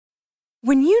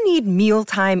When you need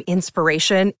mealtime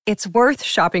inspiration, it's worth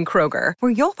shopping Kroger,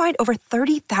 where you'll find over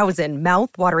 30,000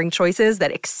 mouth-watering choices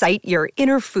that excite your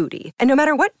inner foodie. And no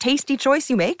matter what tasty choice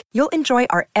you make, you'll enjoy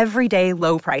our everyday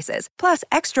low prices, plus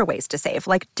extra ways to save,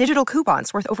 like digital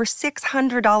coupons worth over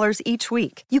 $600 each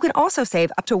week. You can also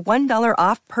save up to $1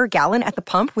 off per gallon at the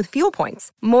pump with fuel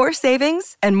points. More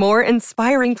savings and more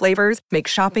inspiring flavors make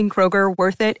shopping Kroger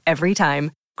worth it every time.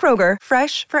 Kroger,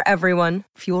 fresh for everyone.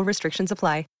 Fuel restrictions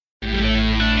apply.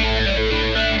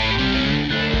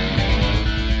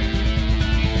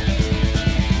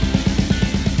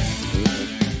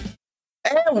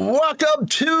 And welcome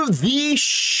to the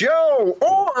show,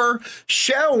 or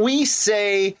shall we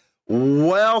say,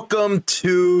 welcome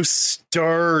to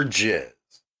Sturgis.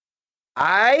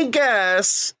 I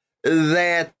guess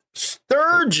that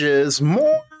Sturgis,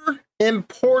 more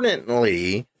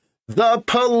importantly, the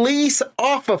police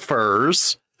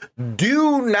officers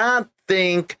do not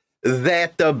think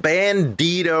that the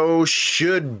Bandito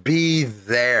should be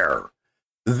there.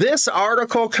 This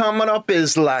article coming up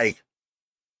is like,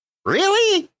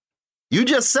 really? You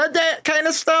just said that kind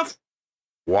of stuff?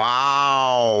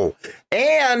 Wow.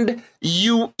 And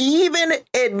you even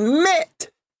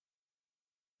admit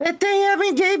that they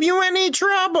haven't gave you any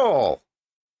trouble.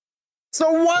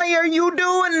 So why are you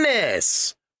doing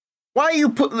this? Why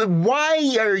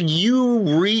are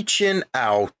you reaching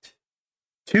out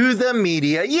to the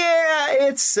media? Yeah,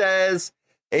 it says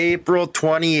April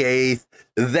 28th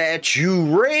that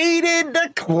you raided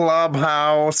the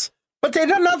clubhouse. But they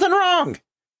done nothing wrong.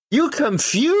 You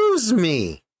confuse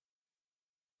me.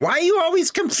 Why are you always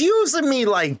confusing me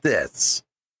like this?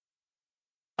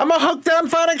 I'm a hooked on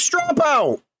phonics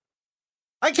dropout.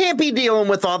 I can't be dealing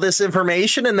with all this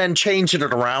information and then changing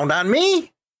it around on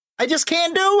me. I just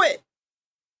can't do it.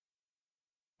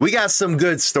 We got some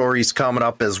good stories coming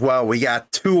up as well. We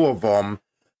got two of them.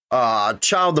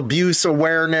 Child abuse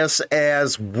awareness,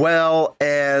 as well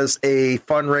as a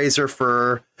fundraiser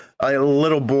for a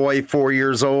little boy, 4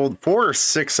 years old, 4 or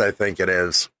 6, I think it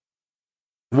is.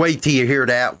 Wait till you hear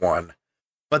that one.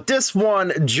 But this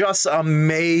one just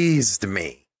amazed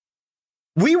me.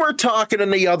 We were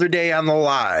talking the other day on the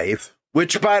live,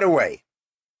 which, by the way,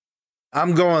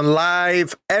 I'm going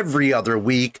live every other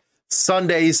week,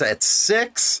 Sundays at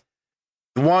 6.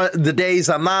 The days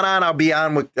I'm not on, I'll be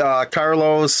on with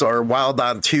Carlos or Wild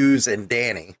on Twos and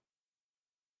Danny.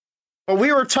 But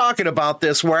we were talking about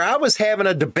this where I was having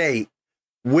a debate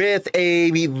with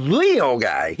a Leo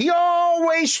guy. He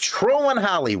always trolling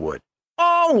Hollywood.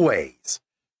 Always.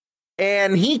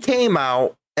 And he came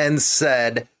out and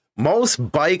said, most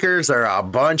bikers are a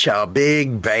bunch of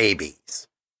big babies.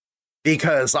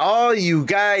 Because all you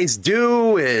guys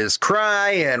do is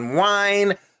cry and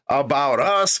whine about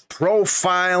us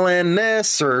profiling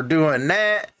this or doing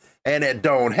that, and it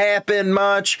don't happen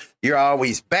much. You're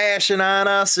always bashing on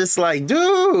us. It's like,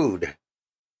 dude,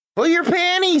 pull your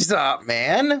panties up,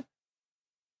 man.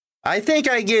 I think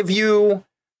I give you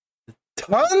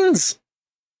tons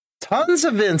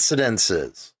of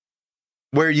incidences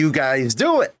where you guys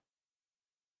do it.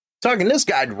 Talking, this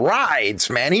guy rides,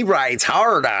 man. He rides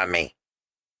hard on me.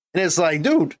 And it's like,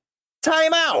 dude,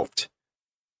 time out.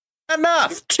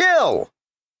 Enough, chill.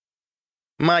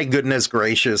 My goodness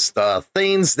gracious, the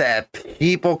things that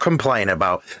people complain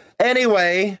about.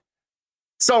 Anyway,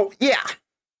 so yeah.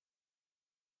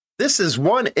 This is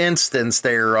one instance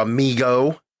there,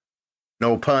 amigo,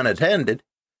 no pun intended,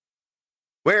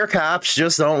 where cops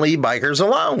just don't leave bikers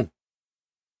alone.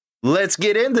 Let's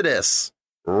get into this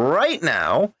right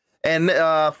now. And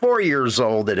 4 years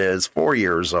old it is, 4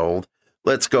 years old.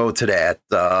 Let's go to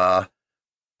that.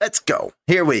 Let's go.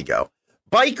 Here we go.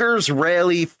 Bikers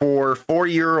rally for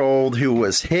 4-year-old who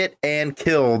was hit and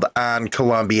killed on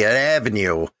Columbia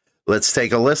Avenue. Let's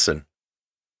take a listen.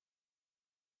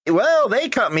 Well, they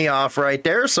cut me off right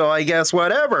there, so I guess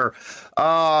whatever.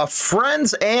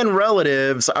 Friends and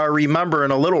relatives are remembering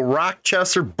a little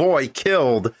Rochester boy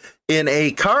killed in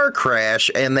a car crash,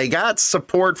 and they got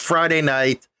support Friday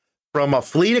night from a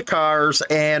fleet of cars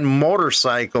and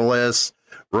motorcyclists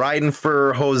riding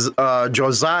for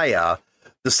Josiah.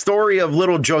 The story of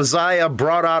little Josiah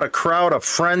brought out a crowd of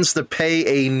friends to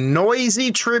pay a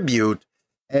noisy tribute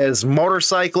as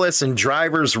motorcyclists and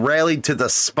drivers rallied to the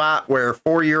spot where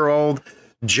 4-year-old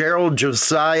Gerald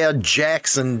Josiah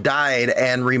Jackson died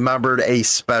and remembered a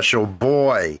special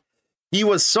boy. He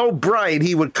was so bright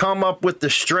he would come up with the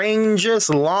strangest,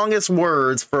 longest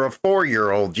words for a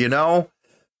 4-year-old, you know?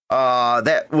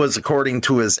 That was according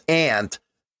to his aunt.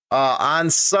 On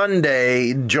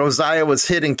Sunday, Josiah was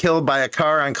hit and killed by a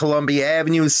car on Columbia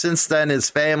Avenue. Since then, his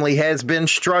family has been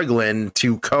struggling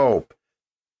to cope.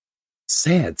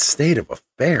 Sad state of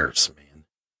affairs, man.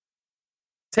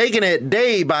 Taking it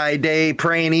day by day,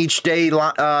 praying each day,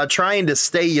 trying to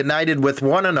stay united with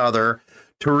one another.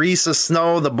 Teresa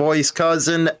Snow, the boy's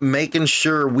cousin, making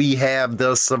sure we have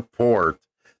the support.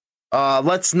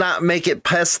 Let's not make it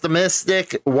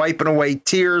pessimistic, wiping away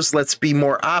tears. Let's be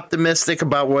more optimistic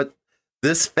about what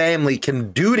this family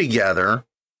can do together,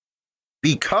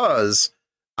 because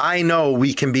I know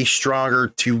we can be stronger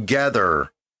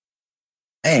together.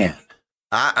 Man,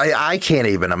 I can't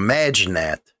even imagine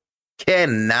that.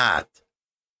 Cannot.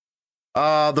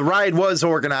 The ride was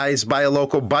organized by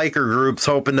local biker groups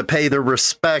hoping to pay their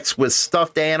respects with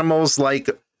stuffed animals like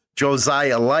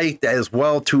Josiah liked, as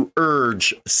well to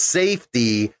urge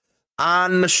safety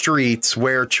on the streets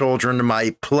where children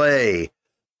might play.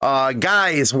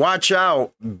 Guys, watch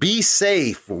out. Be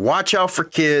safe. Watch out for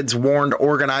kids, warned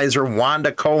organizer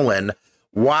Wanda Colin.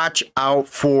 Watch out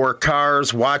for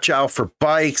cars. Watch out for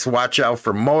bikes. Watch out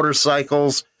for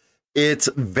motorcycles. It's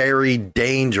very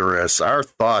dangerous. Our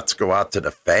thoughts go out to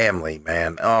the family,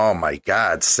 man. Oh, my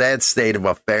God. Sad state of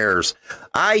affairs.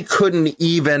 I couldn't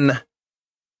even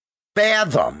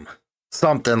fathom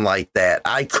something like that.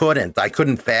 I couldn't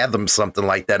fathom something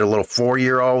like that. A little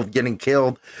 4-year-old getting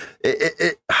killed.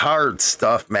 Hard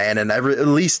stuff, man. And at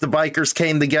least the bikers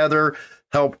came together,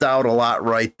 helped out a lot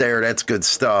right there. That's good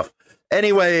stuff.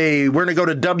 Anyway, we're going to go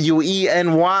to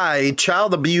WENY,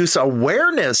 Child Abuse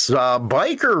Awareness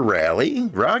Biker Rally.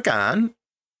 Rock on.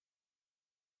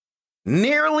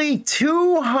 Nearly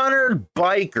 200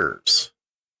 bikers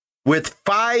with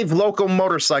 5 local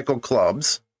motorcycle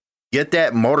clubs. Get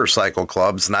that, motorcycle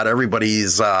clubs. Not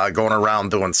everybody's going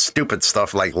around doing stupid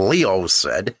stuff like Leo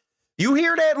said. You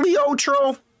hear that, Leo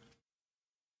troll?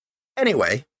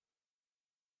 Anyway.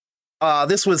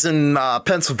 This was in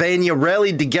Pennsylvania,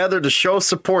 rallied together to show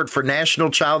support for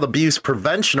National Child Abuse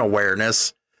Prevention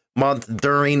Awareness Month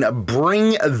during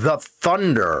Bring the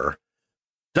Thunder.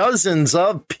 Dozens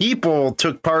of people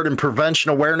took part in prevention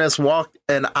awareness walk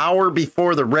an hour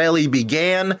before the rally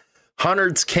began.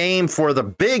 Hundreds came for the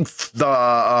big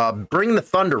Bring the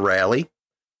Thunder rally.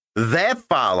 That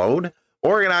followed.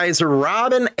 Organizer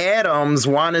Robin Adams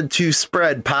wanted to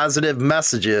spread positive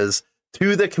messages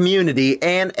to the community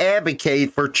and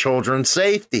advocate for children's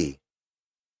safety.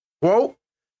 Quote,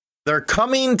 they're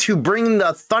coming to bring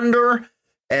the thunder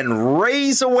and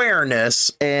raise awareness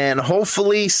and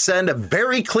hopefully send a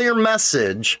very clear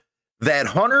message that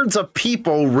hundreds of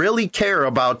people really care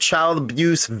about child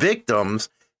abuse victims.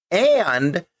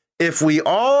 And if we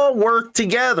all work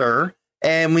together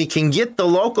and we can get the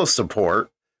local support,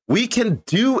 we can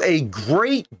do a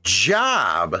great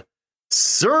job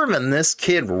serving this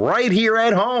kid right here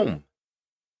at home.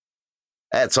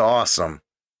 That's awesome.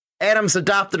 Adams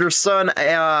adopted her son,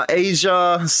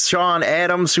 Asia Sean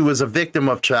Adams, who was a victim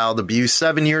of child abuse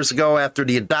 7 years ago. After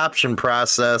the adoption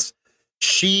process,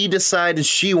 she decided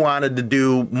she wanted to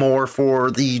do more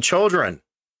for the children.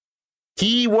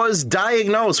 He was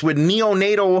diagnosed with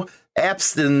neonatal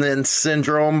abstinence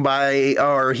syndrome by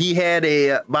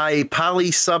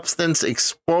polysubstance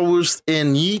exposed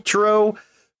in utero,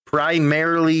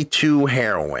 primarily to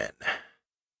heroin.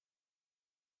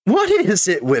 What is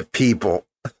it with people?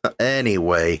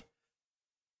 Anyway,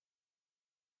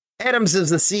 Adams is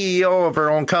the CEO of her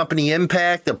own company,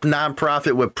 Impact, a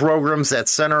nonprofit with programs that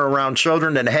center around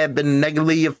children that have been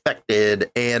negatively affected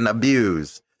and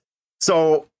abused.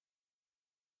 So,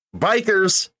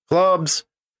 bikers, clubs,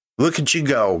 look at you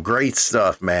go. Great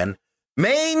stuff, man.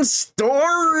 Main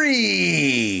story.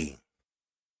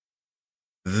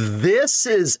 This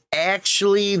is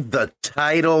actually the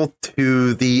title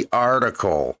to the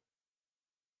article.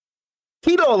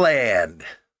 Keto Land.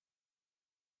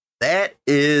 That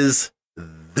is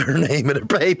their name of the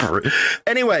paper.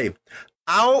 Anyway,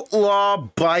 outlaw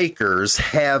bikers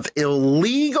have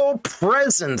illegal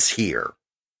presence here.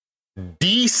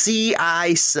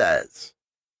 DCI says,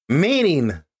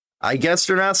 meaning, I guess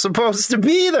they're not supposed to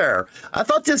be there. I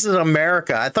thought this is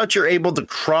America. I thought you're able to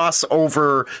cross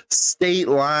over state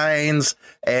lines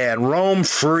and roam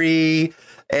free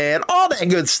and all that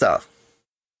good stuff.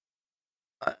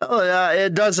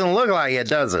 It doesn't look like it,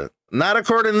 does it? Not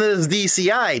according to this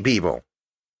DCI people.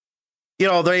 You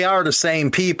know, they are the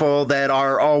same people that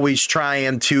are always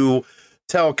trying to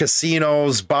tell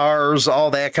casinos, bars, all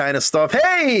that kind of stuff,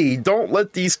 hey, don't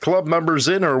let these club members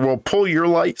in or we'll pull your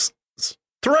license.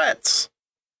 Threats.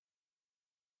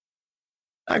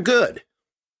 Not good.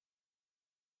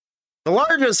 The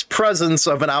largest presence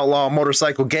of an outlaw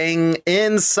motorcycle gang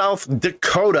in South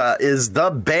Dakota is the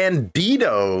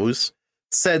Bandidos,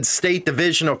 said State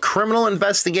Division of Criminal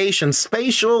Investigation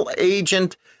Special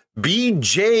Agent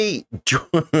BJ.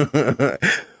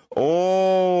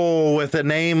 Oh, with a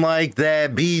name like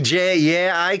that, BJ.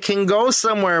 Yeah, I can go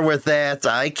somewhere with that.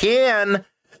 I can.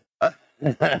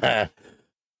 The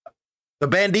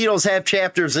Banditos have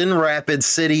chapters in Rapid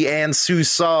City and Sioux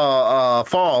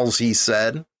Falls, he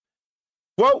said.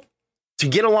 Quote, to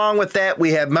get along with that,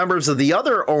 we have members of the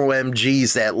other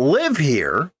OMGs that live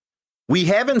here. We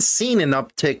haven't seen an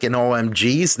uptick in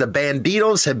OMGs. The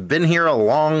Banditos have been here a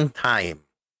long time.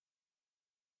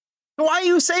 Why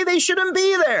you say they shouldn't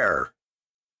be there?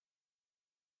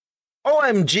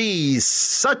 OMGs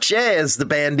such as the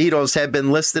Banditos have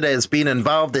been listed as being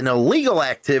involved in illegal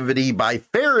activity by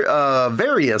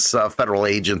various federal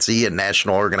agency and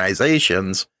national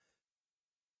organizations.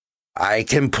 I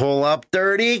can pull up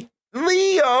Dirty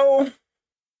Leo.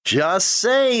 Just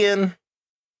saying.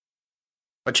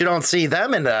 But you don't see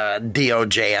them in the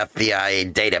DOJ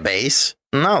FBI database.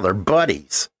 No, they're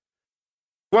buddies.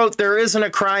 Quote, there isn't a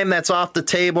crime that's off the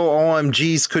table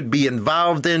OMGs could be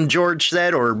involved in, George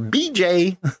said, or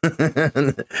BJ.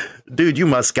 Dude, you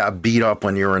must got beat up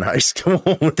when you were in high school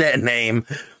with that name.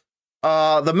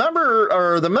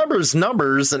 The members'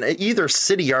 numbers in either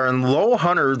city are in low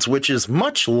hundreds, which is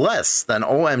much less than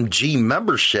OMG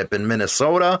membership in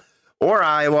Minnesota or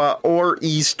Iowa or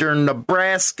eastern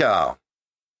Nebraska.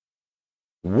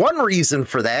 One reason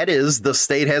for that is the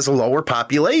state has a lower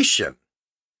population.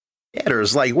 Yeah,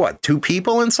 there's like, what, 2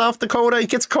 people in South Dakota? It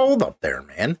gets cold up there,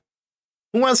 man.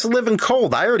 Who wants to live in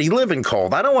cold? I already live in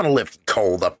cold. I don't want to live in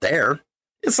cold up there.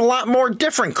 It's a lot more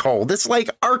different cold. It's like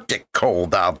Arctic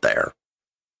cold out there.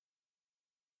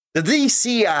 The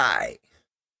DCI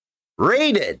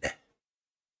raided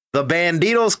the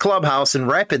Banditos Clubhouse in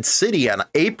Rapid City on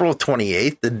April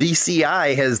 28th. The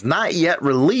DCI has not yet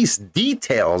released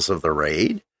details of the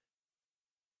raid.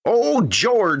 Old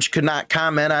George could not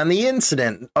comment on the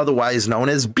incident, otherwise known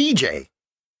as BJ.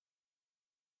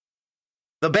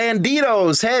 The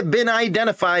Banditos have been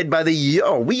identified by the...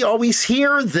 Oh, we always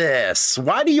hear this.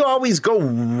 Why do you always go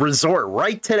resort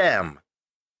right to them?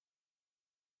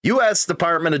 U.S.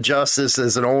 Department of Justice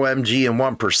is an OMG and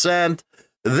 1%.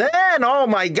 Then, oh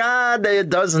my God, it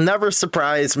does never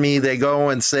surprise me. They go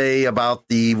and say about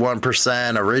the 1%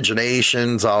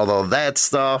 originations, all of that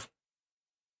stuff.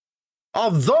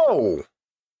 Although,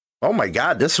 oh my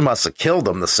God, this must have killed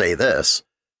them to say this.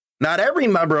 Not every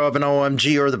member of an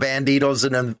OMG or the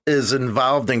Banditos is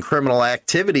involved in criminal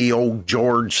activity, old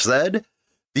George said.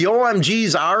 The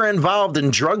OMGs are involved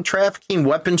in drug trafficking,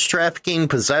 weapons trafficking,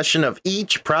 possession of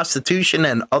each, prostitution,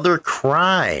 and other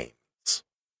crimes.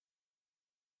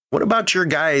 What about your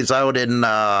guys out in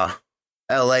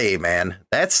L.A., man?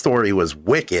 That story was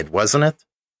wicked, wasn't it?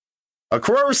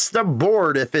 Across the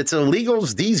board, if it's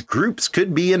illegals, these groups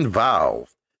could be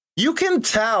involved. You can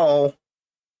tell,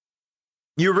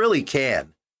 you really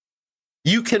can.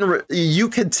 You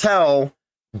can tell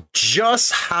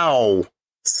just how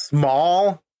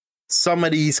small some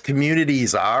of these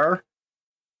communities are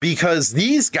because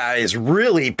these guys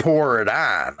really pour it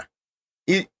on.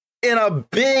 In a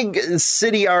big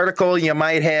city article, you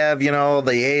might have, you know,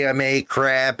 the AMA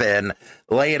crap and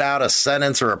lay it out a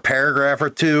sentence or a paragraph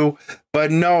or two. But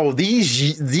no,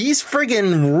 these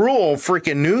friggin' rural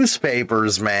freaking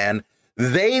newspapers, man,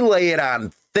 they lay it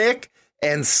on thick,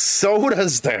 and so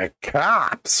does the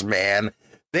cops, man.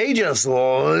 They just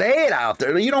lay it out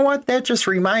there. You know what? That just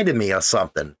reminded me of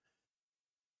something.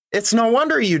 It's no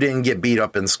wonder you didn't get beat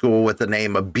up in school with the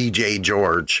name of BJ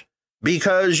George.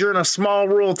 Because you're in a small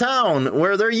rural town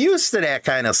where they're used to that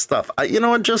kind of stuff. You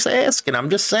know what? Just asking. I'm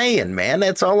just saying, man.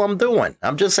 That's all I'm doing.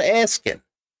 I'm just asking.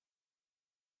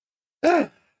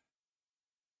 What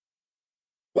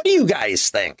do you guys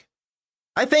think?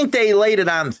 I think they laid it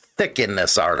on thick in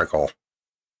this article.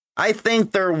 I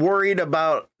think they're worried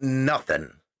about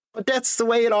nothing. But that's the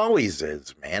way it always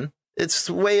is, man. It's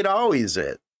the way it always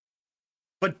is.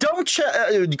 But don't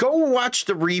go watch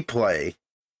the replay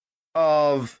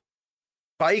of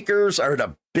bikers are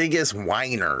the biggest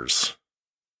whiners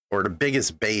or the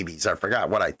biggest babies. I forgot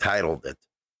what I titled it.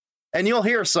 And you'll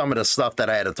hear some of the stuff that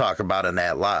I had to talk about in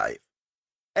that live.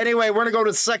 Anyway, we're going to go to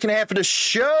the second half of the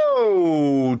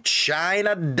show.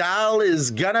 China Doll is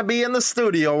going to be in the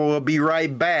studio. We'll be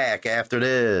right back after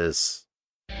this.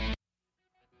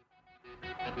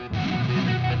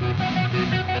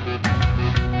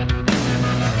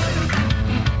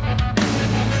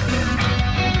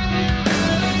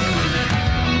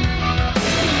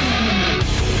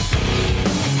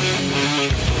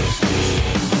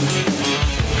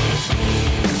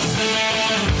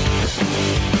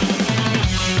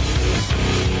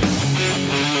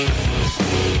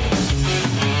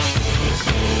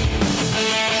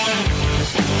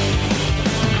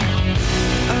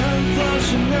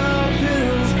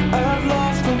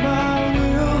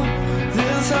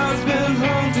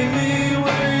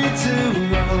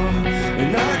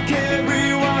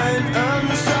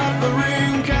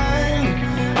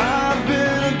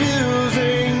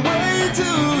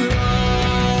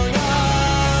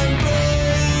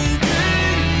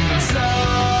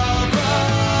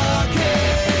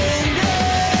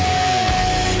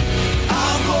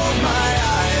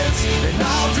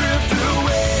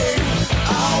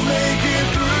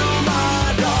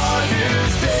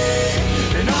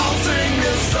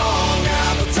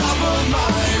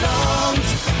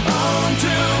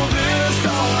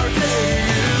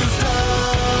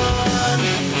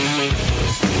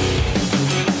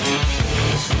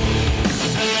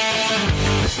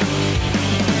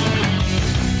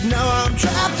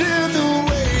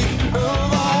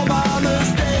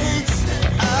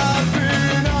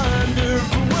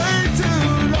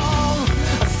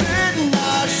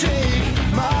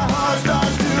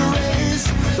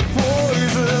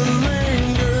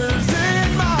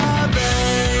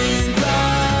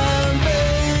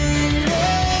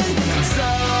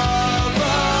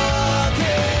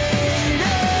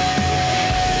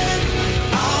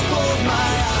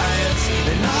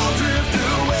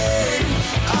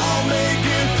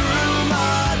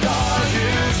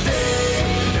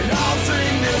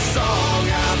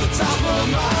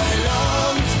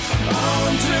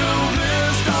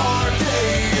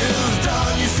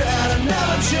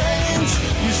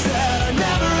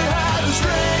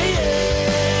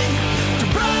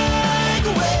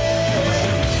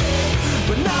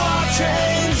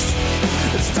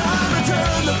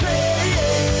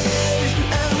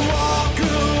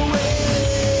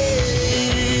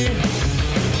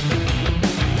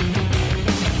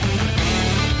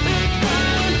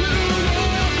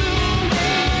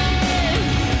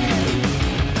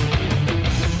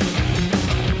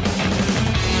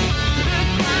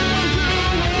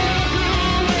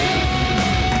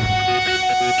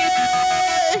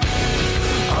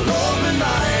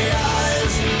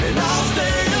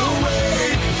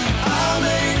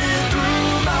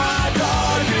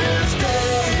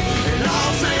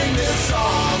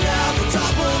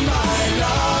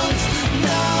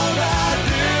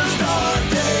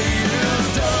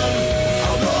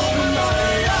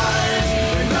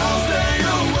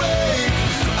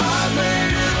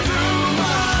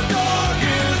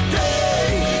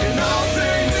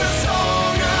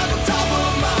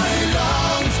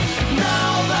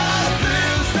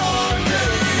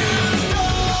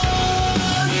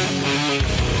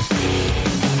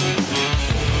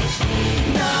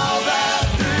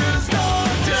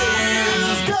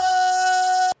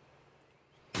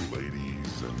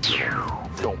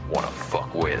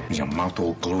 mouth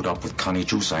all glued up with Connie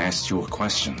juice, I asked you a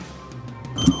question.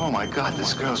 Oh my God,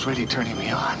 this girl's really turning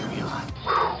me on.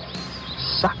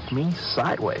 Suck me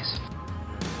sideways.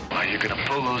 Are you gonna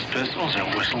pull those pistols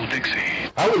or whistle Dixie?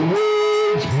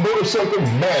 Hollywood's Motorcycle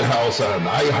Madhouse on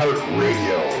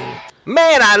iHeartRadio.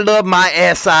 Man, I love my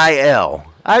SIL.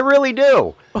 I really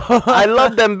do. I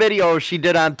love them videos she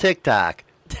did on TikTok.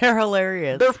 They're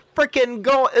hilarious. They're freaking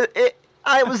going.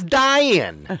 I was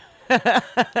dying.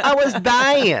 I was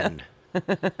dying.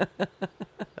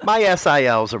 My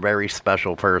SIL's a very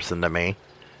special person to me.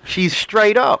 She's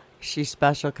straight up. She's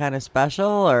special, kind of special,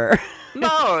 or? No,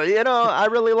 I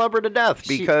really love her to death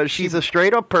because she's a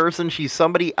straight up person. She's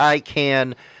somebody I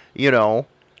can,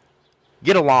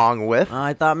 get along with.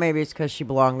 I thought maybe it's because she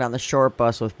belonged on the short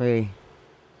bus with me.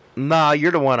 Nah,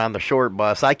 you're the one on the short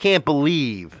bus. I can't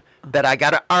believe that I got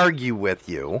to argue with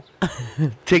you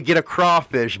to get a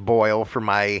crawfish boil for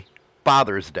my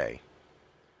Father's Day.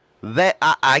 That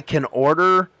I can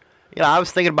order. I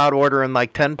was thinking about ordering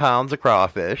like 10 pounds of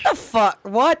crawfish. The fuck?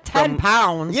 What? 10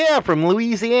 pounds? Yeah, from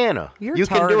Louisiana. You're you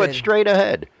can do it straight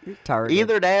ahead. You're retarded.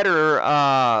 Either that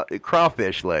or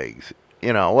crawfish legs.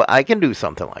 I can do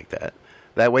something like that.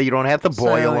 That way you don't have to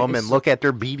boil them and look at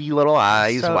their beady little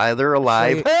eyes while they're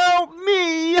alive. Help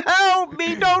me,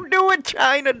 don't do it,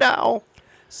 China doll.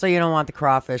 So you don't want the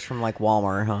crawfish from like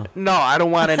Walmart, huh? No, I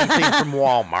don't want anything from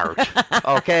Walmart.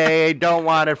 Okay, don't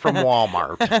want it from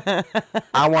Walmart.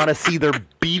 I want to see their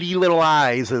beady little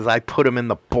eyes as I put them in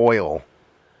the boil.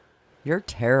 You're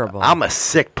terrible. I'm a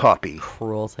sick puppy.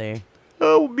 Cruelty.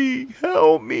 Help me.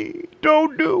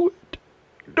 Don't do it.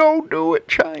 Don't do it,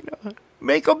 China.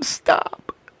 Make them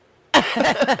stop.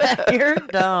 You're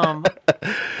dumb.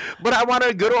 But I want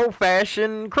a good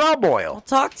old-fashioned craw boil. Well,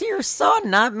 talk to your son,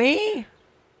 not me.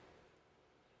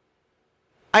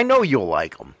 I know you'll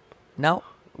like them. No.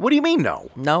 What do you mean, no?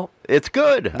 No. It's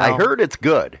good. No. I heard it's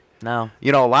good. No.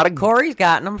 A lot of... Corey's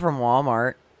gotten them from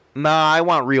Walmart. Nah, I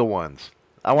want real ones.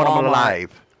 I want them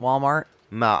alive. Walmart?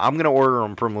 Nah, I'm going to order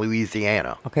them from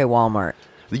Louisiana. Okay, Walmart.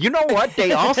 You know what?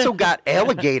 They also got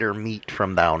alligator meat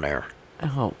from down there.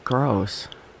 Oh, gross.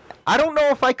 I don't know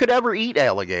if I could ever eat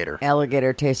alligator.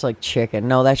 Alligator tastes like chicken.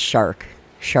 No, that's shark.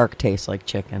 Shark tastes like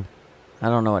chicken. I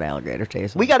don't know what alligator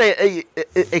tastes like. We got to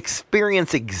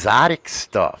experience exotic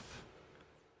stuff.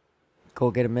 Go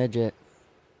get a midget.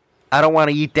 I don't want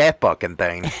to eat that fucking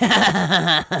thing.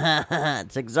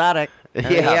 It's exotic.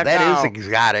 Yeah, that is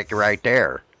exotic right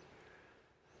there.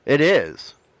 It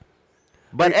is.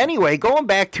 But anyway, going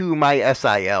back to my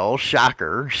SIL,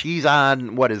 shocker, she's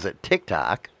on,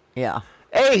 TikTok? Yeah.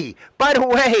 Hey, by the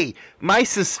way, my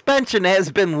suspension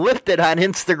has been lifted on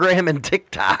Instagram and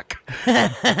TikTok.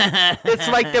 It's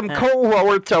like them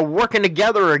cohorts are working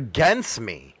together against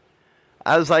me.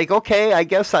 I was like, okay, I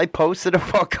guess I posted a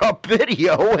fuck up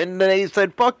video, and they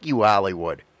said, fuck you,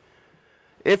 Hollywood.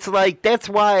 It's like, that's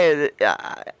why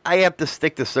I have to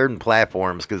stick to certain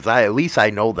platforms, because at least I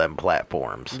know them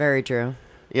platforms. Very true.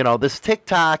 This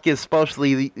TikTok is supposed to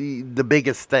be the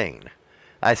biggest thing.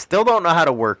 I still don't know how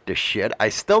to work this shit. I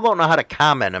still don't know how to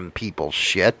comment on people's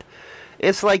shit.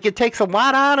 It's like it takes a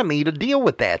lot out of me to deal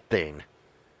with that thing.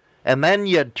 And then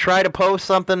you try to post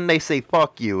something, they say,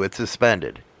 fuck you, it's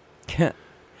suspended.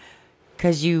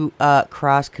 Because you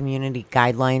cross community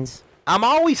guidelines? I'm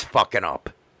always fucking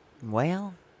up.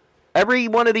 Well. Every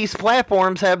one of these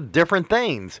platforms have different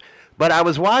things. But I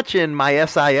was watching my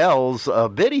SIL's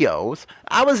videos.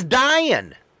 I was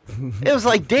dying. It was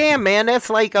like, damn, man, that's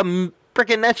like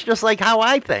that's just like how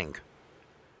I think.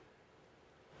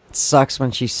 It sucks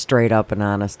when she's straight up and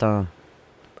honest, huh?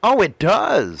 Oh, it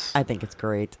does. I think it's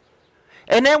great.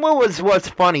 And then what's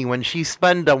funny, when she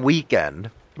spent a weekend.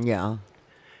 Yeah.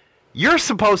 You're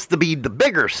supposed to be the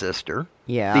bigger sister.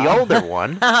 Yeah. The older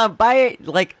one. By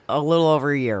like a little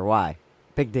over a year. Why?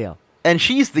 Big deal. And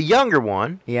she's the younger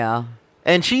one. Yeah.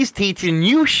 And she's teaching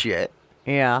you shit.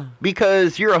 Yeah.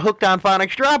 Because you're a hooked on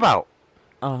phonics dropout.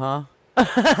 Uh-huh.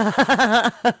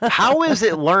 How is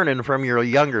it learning from your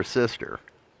younger sister?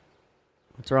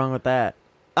 What's wrong with that?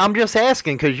 I'm just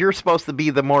asking because you're supposed to be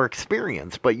the more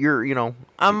experienced, but you're,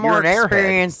 I'm more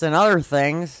experienced than other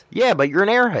things. Yeah, but you're an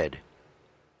airhead.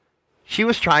 She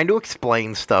was trying to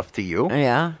explain stuff to you.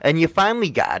 Yeah. And you finally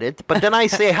got it. But then I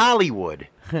say, Hollywood,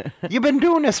 you've been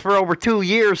doing this for over 2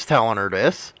 years telling her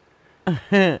this.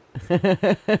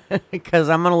 Because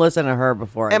I'm going to listen to her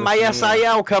before. And my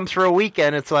SIL comes for a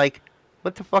weekend. It's like,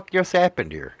 what the fuck just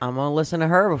happened here? I'm going to listen to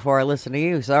her before I listen to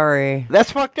you. Sorry.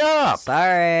 That's fucked up.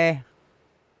 Sorry.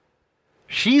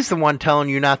 She's the one telling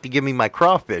you not to give me my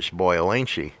crawfish boil, ain't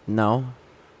she? No.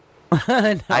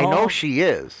 No. I know she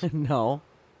is. No.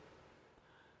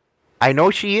 I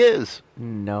know she is.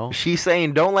 No. She's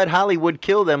saying, don't let Hollywood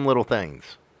kill them little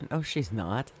things. No, she's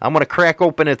not. I'm going to crack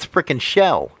open its freaking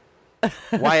shell.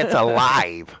 Why it's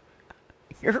alive.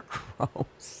 You're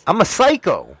gross. I'm a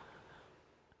psycho.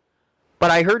 But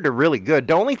I heard they're really good.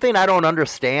 The only thing I don't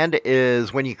understand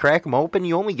is when you crack them open,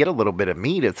 you only get a little bit of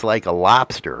meat. It's like a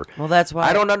lobster. Well, that's why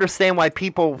I don't understand why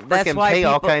people freaking pay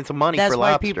all kinds of money for lobster.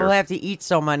 That's why people have to eat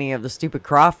so many of the stupid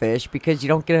crawfish, because you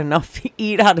don't get enough to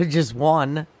eat out of just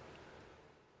one.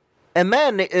 And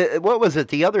then, what was it?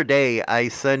 The other day, I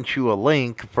sent you a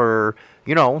link for,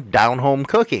 down home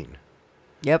cooking.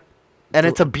 Yep. And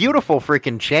it's a beautiful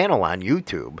freaking channel on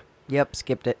YouTube. Yep,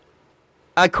 skipped it.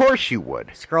 Of course you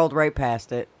would. Scrolled right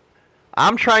past it.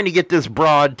 I'm trying to get this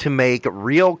broad to make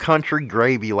real country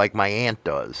gravy like my aunt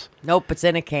does. Nope, it's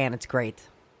in a can. It's great.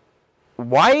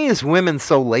 Why is women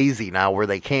so lazy now where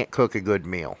they can't cook a good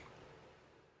meal?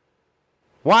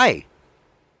 Why?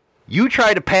 You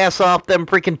try to pass off them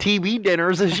freaking TV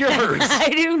dinners as yours. I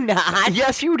do not.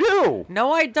 Yes, you do.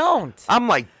 No, I don't. I'm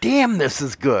like, damn, this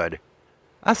is good.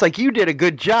 I was like, you did a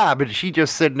good job. And she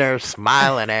just sitting there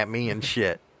smiling at me and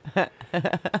shit.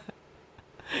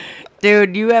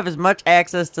 Dude, you have as much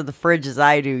access to the fridge as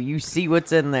I do. You see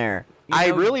what's in there. I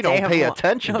really don't pay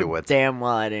attention to it. Damn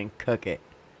well I didn't cook it.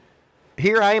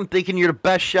 Here I am thinking you're the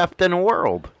best chef in the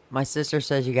world. My sister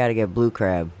says you got to get blue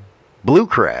crab. Blue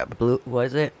crab?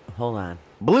 Was it? Hold on.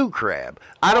 Blue crab.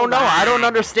 I don't know. I don't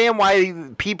understand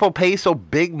why people pay so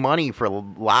big money for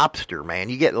lobster, man.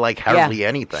 You get like hardly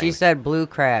anything. She said blue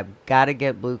crab. Got to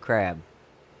get blue crab.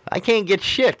 I can't get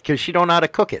shit because she don't know how to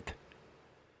cook it.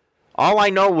 All I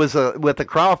know was with a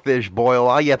crawfish boil,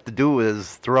 all you have to do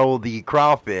is throw the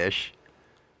crawfish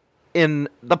in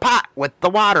the pot with the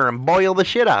water and boil the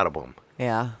shit out of them.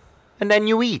 Yeah. And then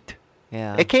you eat.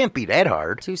 Yeah. It can't be that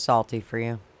hard. Too salty for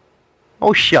you.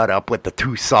 Oh, shut up with the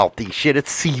too salty shit.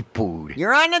 It's seafood.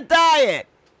 You're on a diet.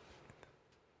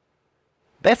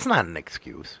 That's not an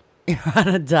excuse. You're on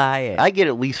a diet. I get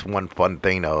at least one fun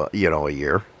thing, a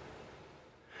year.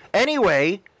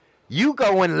 Anyway, you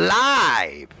going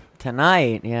live.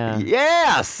 Tonight, yeah.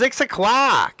 Yeah, 6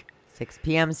 o'clock. 6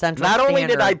 p.m. Central Not only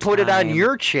did I Standard put it on Time.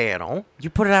 your channel. You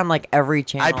put it on like every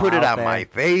channel. I put it out on there. my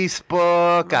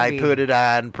Facebook. I put it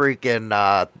on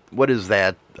freaking, what is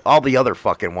that? All the other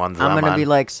fucking ones I'm going to on. be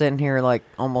like sitting here like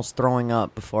almost throwing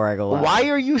up before I go live. Why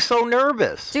are you so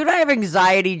nervous? Dude, I have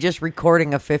anxiety just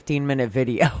recording a 15-minute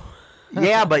video.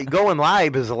 Yeah, but going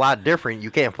live is a lot different. You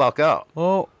can't fuck up.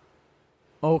 Oh,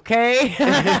 okay.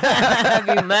 Have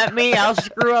you met me? I'll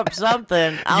screw up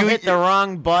something. I'll hit the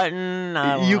wrong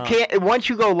button. You can't. Once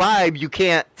you go live, you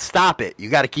can't stop it.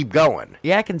 You got to keep going.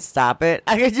 Yeah, I can stop it.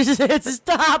 I can just hit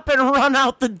stop and run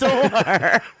out the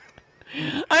door.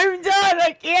 I'm done.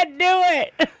 I can't do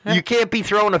it. You can't be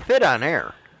throwing a fit on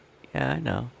air. Yeah, I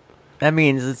know. That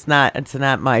means it's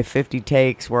not my 50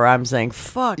 takes where I'm saying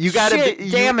fuck. You gotta shit, be,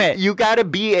 damn it. You got to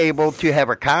be able to have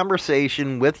a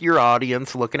conversation with your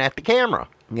audience looking at the camera.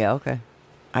 Yeah, okay.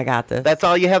 I got this. That's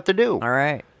all you have to do. All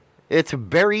right. It's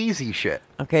very easy shit.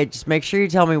 Okay, just make sure you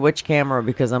tell me which camera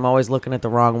because I'm always looking at the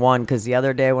wrong one. Because the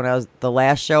other day when the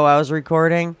last show I was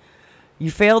recording, you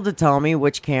failed to tell me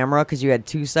which camera because you had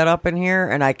two set up in here,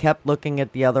 and I kept looking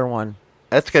at the other one.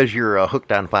 That's because you're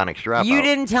hooked on Phonics Dropout. You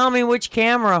didn't tell me which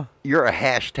camera. You're a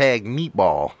hashtag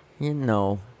meatball. You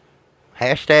know.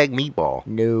 Hashtag meatball.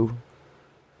 No.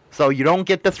 So you don't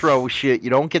get to throw shit. You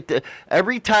don't get to...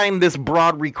 Every time this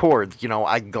broad records,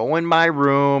 I go in my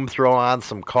room, throw on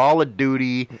some Call of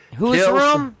Duty. Whose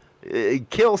room?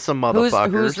 Kill some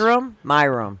motherfuckers. Whose room? My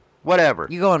room. Whatever.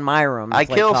 You go in my room. I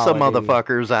kill Call some of Duty.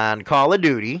 motherfuckers on Call of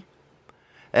Duty.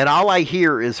 And all I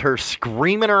hear is her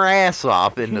screaming her ass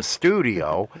off in the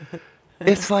studio.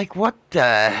 It's like, what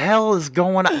the hell is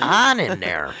going on in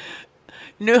there?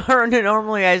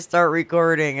 Normally I start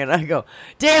recording and I go,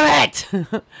 damn it!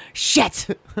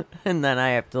 Shit! And then I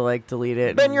have to delete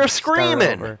it. Then you're start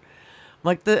screaming. over.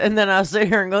 And then I'll sit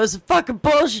here and go, this is fucking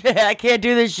bullshit. I can't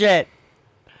do this shit.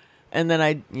 And then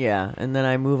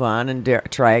I move on and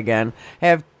try again.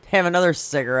 Have another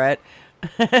cigarette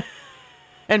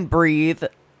and breathe.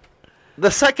 The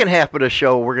second half of the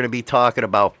show, we're going to be talking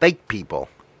about fake people.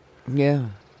 Yeah.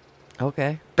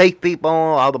 Okay. Fake people,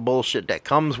 all the bullshit that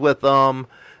comes with them.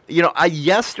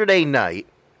 Yesterday night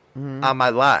on my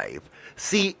live,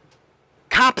 see,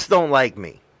 cops don't like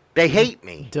me. They hate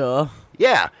me. Duh.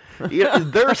 Yeah.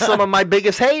 They're some of my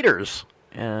biggest haters.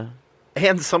 Yeah.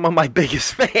 and some of my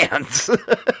biggest fans.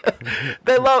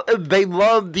 they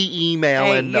love the email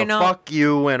Hey, and the fuck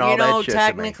you and all that shit.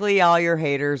 Technically, all your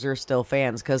haters are still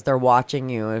fans because they're watching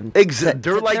you. And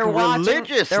they're like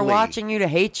religiously. They're watching you to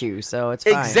hate you, so it's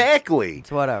fine. Exactly.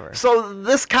 It's whatever. So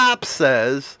this cop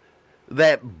says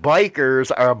that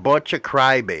bikers are a bunch of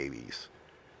crybabies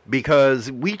because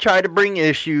we try to bring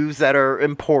issues that are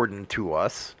important to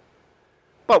us,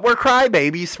 but we're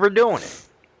crybabies for doing it.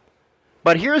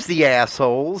 But here's the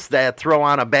assholes that throw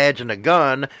on a badge and a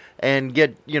gun and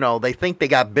get, they think they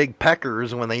got big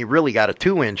peckers when they really got a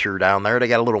 2-incher down there. They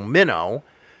got a little minnow.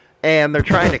 And they're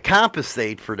trying to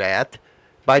compensate for that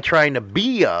by trying to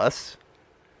be us.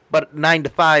 But 9 to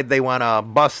 5, they want to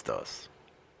bust us.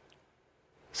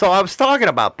 So I was talking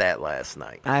about that last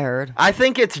night. I heard. I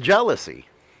think it's jealousy.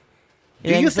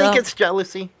 Do you think it's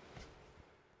jealousy?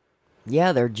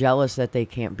 Yeah, they're jealous that they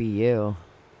can't be you.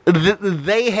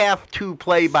 They have to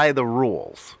play by the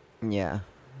rules. Yeah.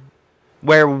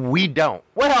 Where we don't.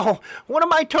 Well, what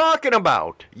am I talking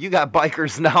about? You got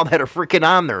bikers now that are freaking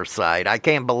on their side. I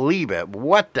can't believe it.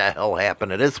 What the hell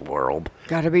happened to this world?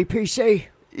 Gotta be PC.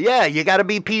 Yeah, you gotta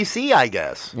be PC, I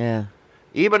guess. Yeah.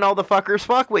 Even though the fuckers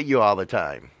fuck with you all the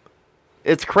time.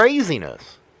 It's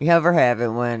craziness. You ever have it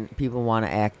when people want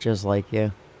to act just like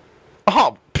you?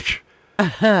 Oh,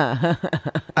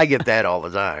 I get that all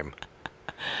the time.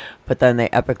 But then they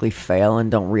epically fail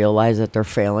and don't realize that they're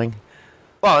failing.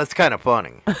 Well, it's kind of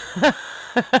funny.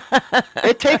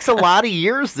 It takes a lot of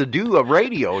years to do a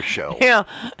radio show. Yeah,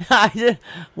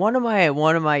 one of my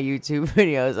YouTube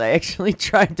videos, I actually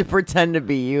tried to pretend to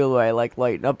be you. I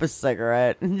lighting up a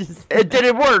cigarette. And just, it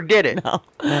didn't work, did it? No.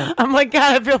 I'm like,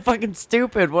 God, I feel fucking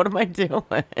stupid. What am I doing?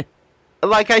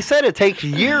 Like I said, it takes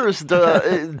years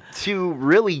to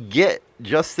really get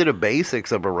just to the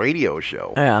basics of a radio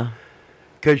show. Yeah.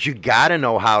 Because you got to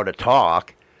know how to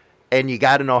talk, and you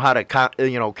got to know how to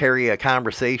carry a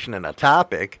conversation and a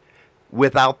topic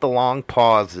without the long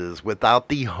pauses, without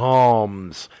the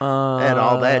hums, and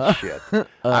all that shit.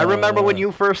 I remember when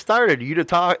you first started,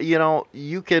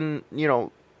 you can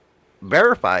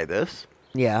verify this.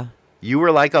 Yeah. You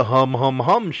were like a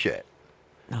hum shit.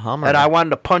 A hummer. And I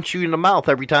wanted to punch you in the mouth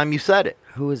every time you said it.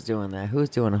 Who was doing that? Who was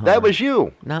doing a hummer? That was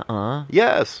you. Nuh-uh.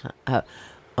 Yes.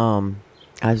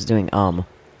 I was doing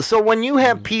So when you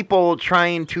have people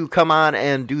trying to come on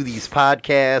and do these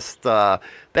podcasts,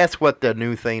 that's what the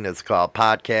new thing is called,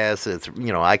 podcasts. It's,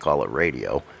 I call it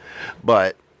radio.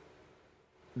 But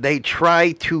they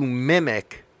try to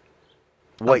mimic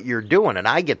what you're doing, and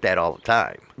I get that all the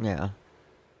time. Yeah.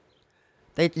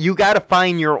 You got to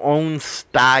find your own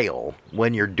style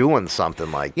when you're doing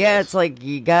something like this. Yeah, it's like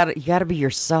you gotta be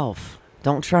yourself.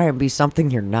 Don't try and be something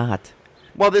you're not.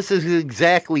 Well, this is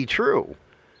exactly true.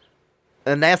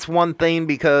 And that's one thing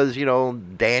because,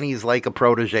 Danny's like a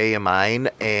protege of mine,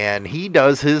 and he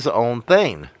does his own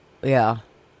thing. Yeah.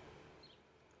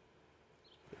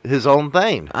 His own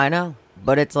thing. I know.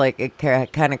 But it's like, it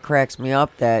kind of cracks me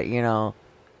up that,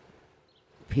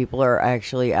 people are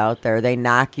actually out there. They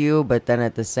knock you, but then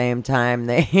at the same time,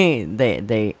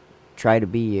 they try to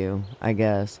be you, I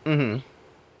guess. Mm-hmm.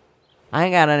 I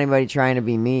ain't got anybody trying to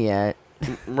be me yet.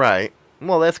 Right.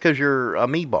 Well, that's because you're a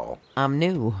meatball. I'm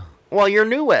new. Well, you're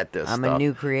new at this I'm stuff. a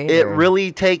new creator. It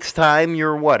really takes time.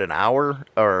 You're, what, an hour?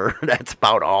 Or that's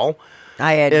about all?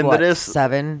 I had, into what, this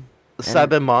 7?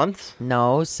 7 months?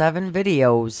 No, 7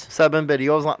 videos. 7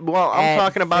 videos. Well, I'm At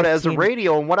talking about 15. as a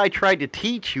radio, and what I tried to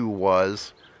teach you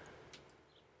was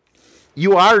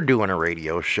you are doing a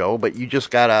radio show, but you just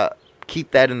got to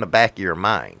keep that in the back of your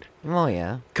mind. Oh,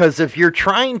 yeah. Because if you're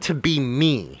trying to be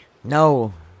me...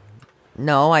 No,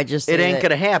 I just... It ain't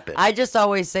going to happen. I just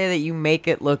always say that you make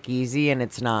it look easy, and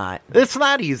it's not. It's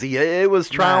not easy. It was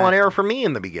trial and error for me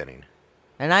in the beginning.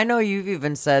 And I know you've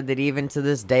even said that even to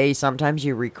this day, sometimes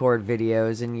you record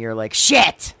videos, and you're like,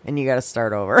 shit! And you got to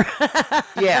start over.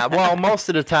 Yeah, well, most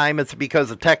of the time it's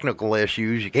because of technical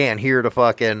issues. You can't hear the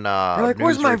fucking You're like, news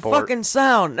where's my report. fucking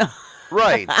sound?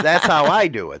 Right, that's how I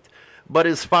do it. But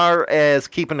as far as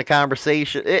keeping the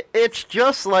conversation, it's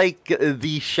just like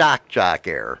the shock jock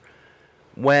era.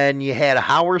 When you had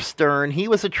Howard Stern, he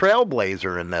was a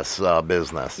trailblazer in this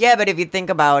business. Yeah, but if you think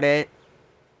about it,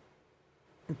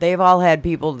 they've all had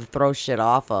people to throw shit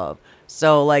off of.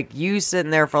 So, like, you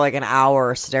sitting there for like an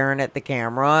hour staring at the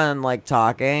camera and like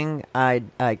talking, I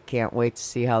can't wait to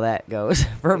see how that goes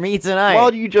for me tonight.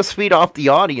 Well, you just feed off the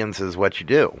audience is what you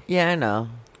do. Yeah, I know.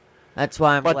 That's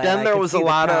why I'm But glad then I there could was see a the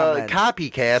lot of comments.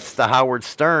 copycats to Howard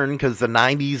Stern because the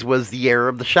 90s was the era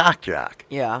of the shock jock.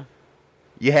 Yeah.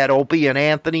 You had Opie and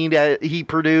Anthony that he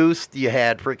produced. You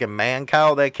had freaking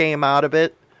Mancow that came out of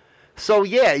it. So,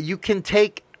 yeah, you can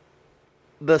take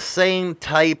the same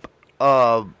type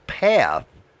of path,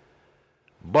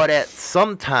 but at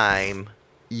some time,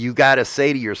 you got to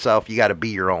say to yourself, you got to be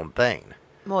your own thing.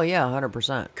 Well, yeah,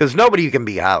 100%. Because nobody can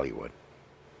be Hollywood.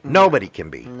 Nobody can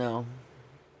be. No.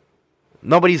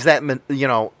 Nobody's that,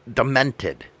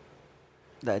 demented.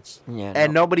 That's, yeah.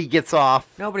 And nobody gets off.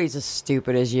 Nobody's as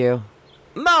stupid as you.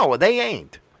 No, they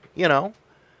ain't,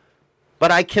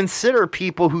 But I consider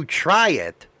people who try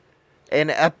it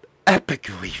and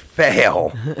epically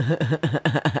fail.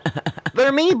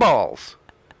 They're meatballs.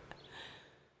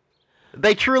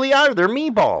 They truly are. They're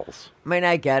meatballs. I mean,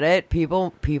 I get it.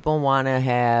 People want to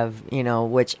have,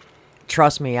 which,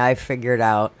 trust me, I figured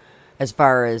out as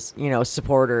far as,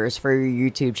 supporters for your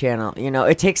YouTube channel.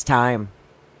 It takes time.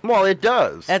 Well, it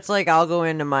does. That's like I'll go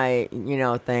into my,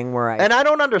 thing where and I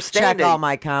don't understand check all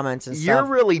my comments and You're stuff.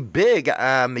 really big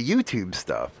on the YouTube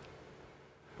stuff.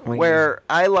 Where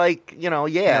I like, you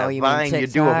fine, mean you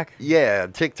do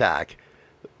TikTok.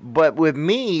 But with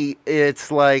me,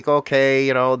 it's like,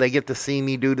 okay, they get to see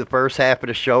me do the first half of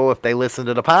the show if they listen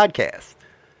to the podcast.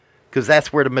 Because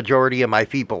that's where the majority of my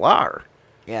people are.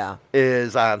 Yeah.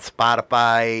 Is on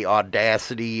Spotify,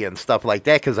 Audacity, and stuff like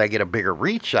that, because I get a bigger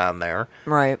reach on there.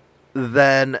 Right.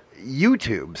 Than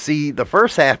YouTube. See, the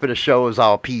first half of the show is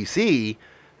all PC.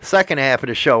 Second half of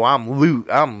the show,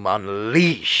 I'm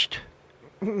unleashed.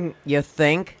 You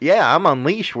think? Yeah, I'm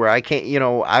unleashed where I can't,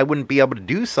 I wouldn't be able to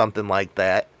do something like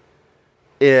that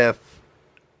if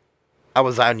I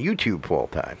was on YouTube full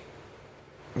time.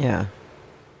 Yeah.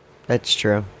 That's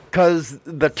true. Because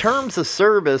the terms of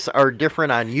service are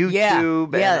different on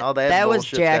YouTube and all that. That was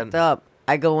bullshit jacked up.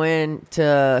 I go in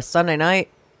to Sunday night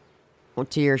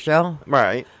to your show.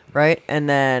 Right. Right? And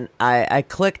then I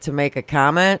click to make a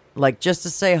comment, like just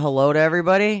to say hello to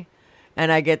everybody.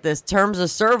 And I get this terms of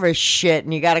service shit,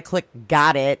 and you got to click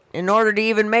got it in order to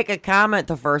even make a comment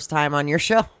the first time on your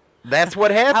show. That's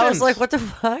what happens. I was like, what the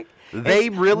fuck? They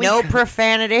really... No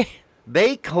profanity.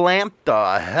 They clamped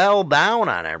the hell down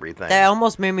on everything. That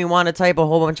almost made me want to type a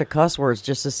whole bunch of cuss words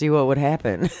just to see what would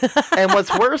happen. And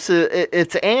what's worse is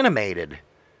it's animated.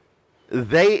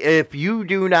 If you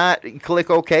do not click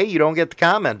OK, you don't get the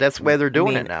comment. That's the way they're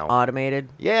doing it now. Automated?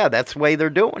 Yeah, that's the way they're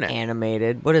doing it.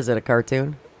 Animated. What is it, a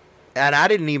cartoon? And I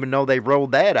didn't even know they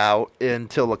rolled that out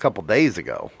until a couple days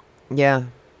ago. Yeah.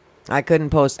 I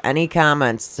couldn't post any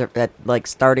comments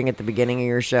starting at the beginning of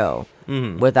your show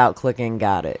without clicking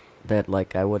got it. That,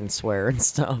 I wouldn't swear and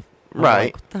stuff.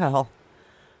 Right. What the hell?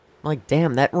 I'm like,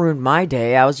 damn, that ruined my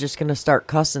day. I was just going to start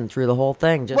cussing through the whole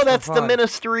thing. Well, that's the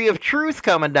Ministry of Truth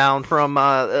coming down from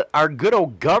our good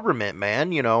old government,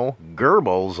 man.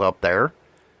 Goebbels up there.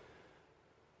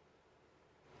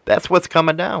 That's what's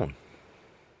coming down.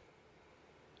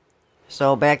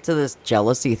 So back to this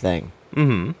jealousy thing.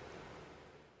 Mm-hmm.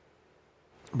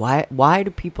 Why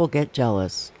do people get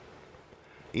jealous?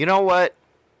 You know what?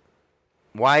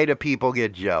 Why do people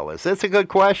get jealous? That's a good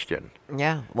question.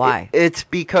 Yeah, why? It's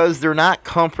because they're not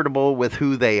comfortable with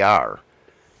who they are.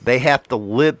 They have to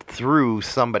live through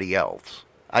somebody else.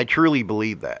 I truly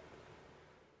believe that.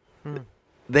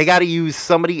 They got to use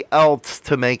somebody else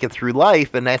to make it through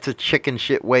life, and that's a chicken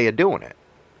shit way of doing it.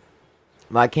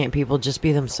 Why can't people just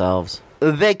be themselves?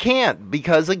 They can't,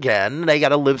 because, again, they got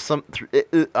to live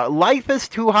life is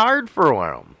too hard for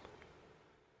them.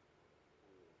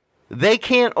 They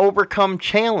can't overcome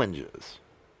challenges.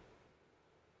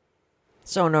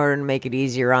 So in order to make it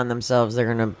easier on themselves,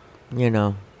 they're going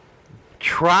to,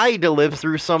 try to live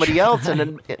through somebody else.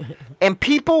 And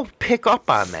people pick up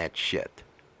on that shit.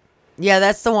 Yeah,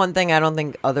 that's the one thing I don't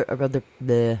think other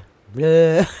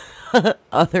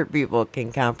people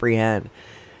can comprehend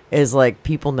is,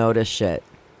 people notice shit.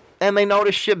 And they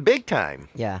notice shit big time.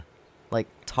 Yeah.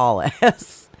 Tall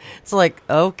ass. It's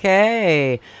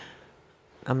okay.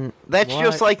 That's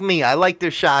just like me. I like the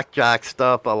shock jock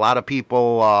stuff. A lot of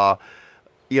people,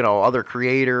 other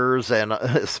creators, and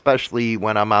especially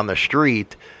when I'm on the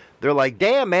street, they're like,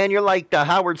 damn, man, you're like the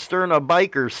Howard Stern of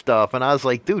biker stuff. And I was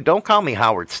like, dude, don't call me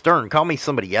Howard Stern. Call me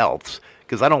somebody else,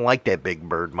 because I don't like that big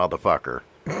bird motherfucker.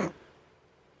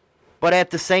 But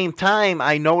at the same time,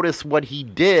 I noticed what he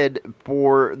did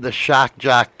for the shock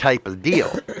jock type of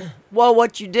deal. Well,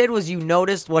 what you did was you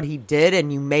noticed what he did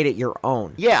and you made it your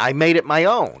own. Yeah, I made it my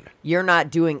own. You're not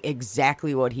doing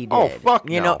exactly what he did. Oh, fuck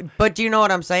no. But do you know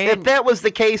what I'm saying? If that was the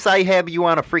case, I have you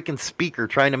on a freaking speaker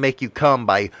trying to make you come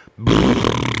by...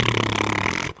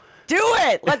 Do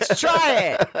it! Let's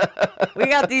try it! We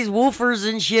got these woofers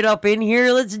and shit up in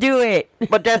here. Let's do it!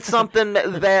 But that's something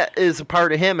that is a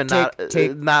part of him and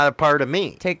not a part of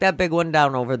me. Take that big one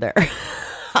down over there.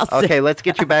 Okay, let's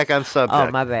get you back on subject.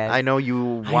 Oh, my bad. I know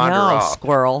you I wander know, off.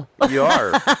 squirrel. You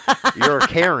are. You're a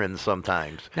Karen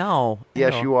sometimes. No.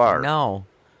 Yes, Ew. you are. No.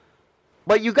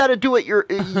 But you got to do it. You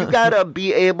got to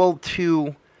be able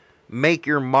to make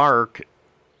your mark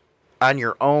on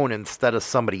your own instead of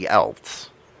somebody else.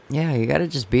 Yeah, you got to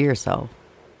just be yourself.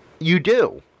 You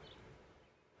do.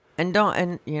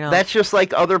 And you know. That's just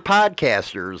like other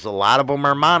podcasters. A lot of them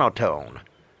are monotone.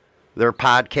 Their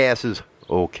podcast is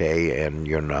okay, and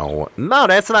no,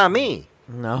 that's not me.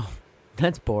 No,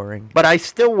 that's boring. But I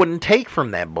still wouldn't take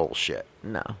from that bullshit.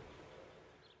 No.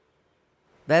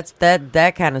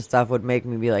 That kind of stuff would make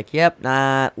me be like, yep,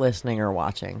 not listening or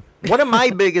watching. One of my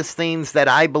biggest things that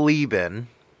I believe in,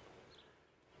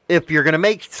 if you're going to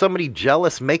make somebody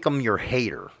jealous, make them your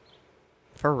hater.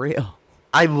 For real.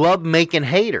 I love making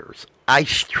haters. I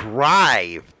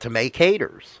strive to make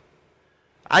haters.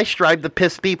 I strive to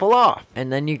piss people off.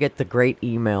 And then you get the great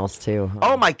emails, too. Huh?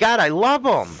 Oh, my God, I love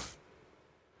them.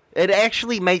 It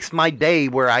actually makes my day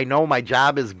where I know my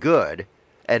job is good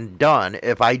and done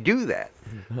if I do that.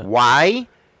 Why?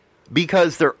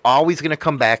 Because they're always going to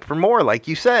come back for more, like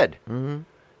you said. Mm-hmm.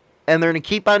 And they're going to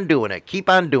keep on doing it, keep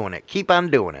on doing it, keep on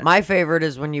doing it. My favorite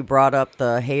is when you brought up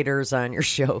the haters on your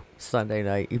show Sunday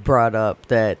night. You brought up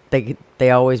that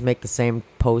they always make the same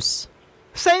posts.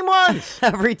 Same ones.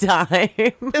 Every time.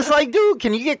 It's like, dude,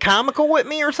 can you get comical with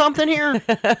me or something here?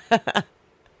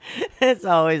 It's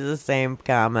always the same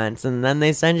comments. And then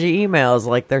they send you emails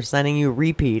like they're sending you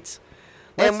repeats.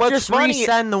 Let's just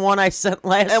resend the one I sent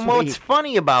last week. And what's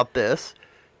funny about this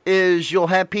is you'll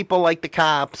have people like the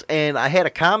cops, and I had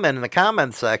a comment in the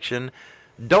comment section.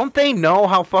 Don't they know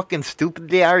how fucking stupid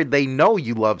they are? They know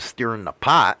you love stirring the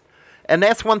pot. And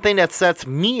that's one thing that sets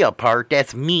me apart.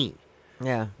 That's me.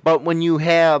 Yeah. But when you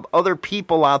have other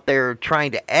people out there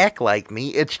trying to act like me,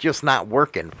 it's just not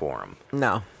working for them.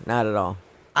 No, not at all.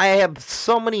 I have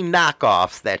so many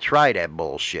knockoffs that try that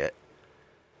bullshit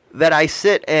that I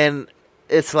sit and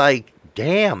it's like,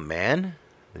 damn, man,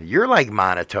 you're like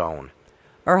monotone.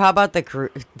 Or how about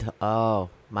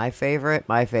my favorite,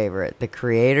 the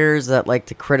creators that like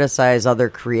to criticize other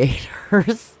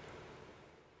creators.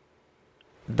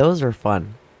 Those are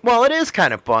fun. Well, it is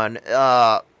kind of fun.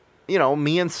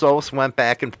 Me and Sos went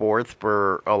back and forth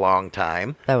for a long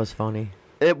time. That was funny.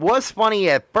 It was funny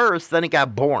at first, then it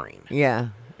got boring. Yeah,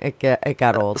 it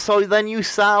got old. So then you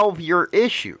solve your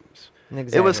issues.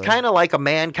 Exactly. It was kind of like a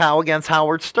man-cow against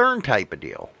Howard Stern type of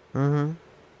deal. Mm-hmm.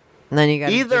 And then you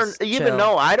got even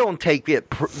though I don't take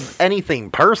anything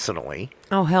personally.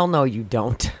 Oh, hell no, you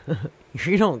don't.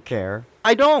 You don't care.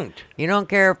 I don't. You don't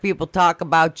care if people talk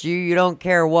about you. You don't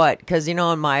care what. Because, in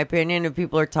my opinion, if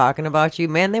people are talking about you,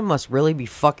 man, they must really be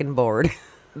fucking bored.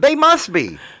 They must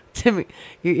be. Timmy,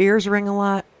 your ears ring a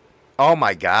lot? Oh,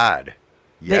 my God.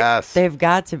 Yes. They've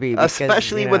got to be. Because,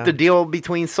 especially with the deal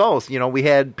between Souls. We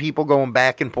had people going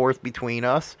back and forth between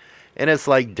us. And it's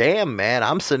like, damn, man,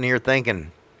 I'm sitting here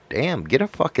thinking, damn, get a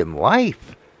fucking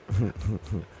life.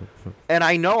 And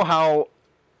I know how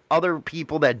other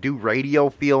people that do radio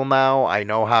feel now. I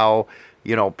know how,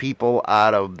 people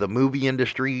out of the movie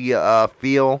industry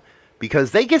feel.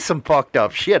 Because they get some fucked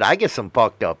up shit. I get some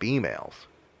fucked up emails.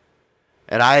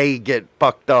 And I get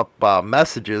fucked up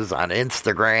messages on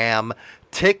Instagram.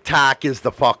 TikTok is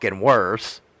the fucking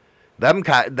worst.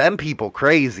 Them people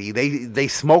crazy. They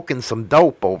smoking some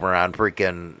dope over on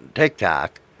freaking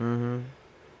TikTok. Mm-hmm.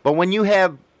 But when you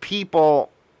have people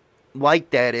like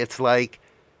that, it's like,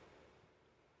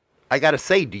 I gotta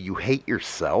say, do you hate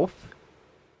yourself?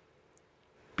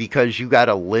 Because you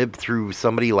gotta live through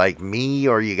somebody like me,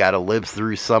 or you gotta live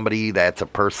through somebody that's a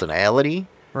personality?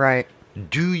 Right.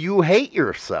 Do you hate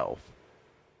yourself?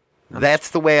 That's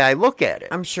the way I look at it.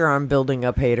 I'm sure I'm building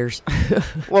up haters.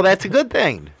 Well, that's a good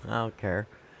thing. I don't care.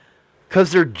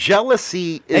 Because their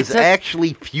jealousy is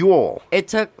actually fuel. It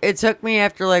took me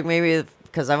after maybe,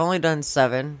 because I've only done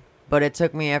 7, but it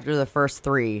took me after the first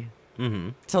 3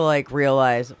 to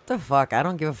realize, what the fuck, I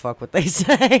don't give a fuck what they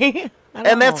say.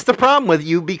 And that's the problem with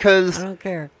you, because I don't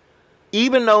care.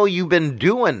 Even though you've been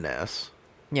doing this,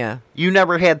 yeah, you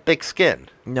never had thick skin.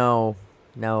 No.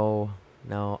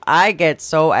 I get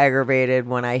so aggravated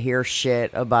when I hear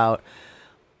shit about,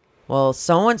 well,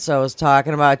 so-and-so is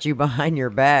talking about you behind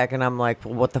your back, and I'm like,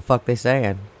 well, what the fuck they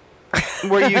saying?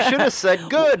 Where you should have said,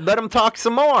 good, let them talk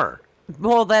some more.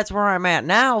 Well, that's where I'm at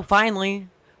now, finally.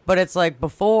 But it's like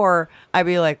before, I'd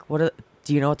be like, do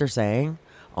you know what they're saying?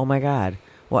 Oh my God.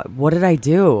 What did I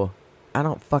do? I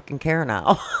don't fucking care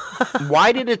now.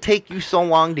 Why did it take you so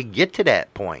long to get to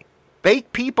that point?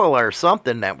 Fake people are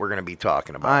something that we're going to be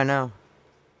talking about. I know.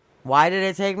 Why did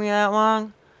it take me that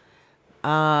long?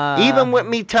 Even with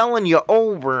me telling you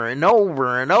over and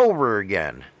over and over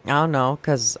again. I don't know,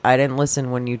 because I didn't listen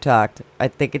when you talked. I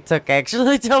think it took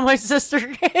actually till my sister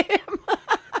came.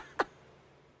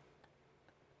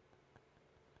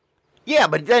 Yeah,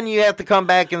 but then you have to come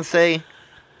back and say,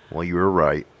 well, you were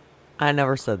right. I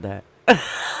never said that.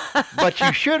 But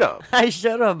you should have. I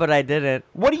should have, but I didn't.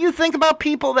 What do you think about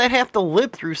people that have to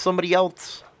live through somebody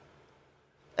else?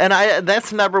 And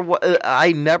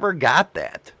I never got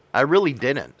that. I really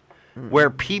didn't. Where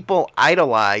people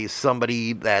idolize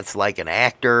somebody that's like an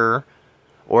actor,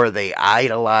 or they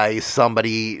idolize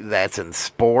somebody that's in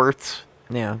sports.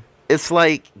 Yeah. It's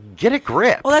like, get a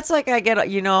grip. Well, that's like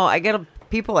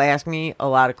people ask me a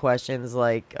lot of questions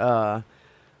like, well,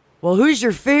 who's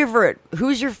your favorite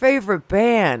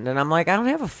band? And I'm like, I don't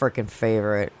have a freaking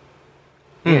favorite.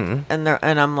 And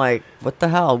I'm like, what the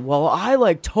hell? Well, I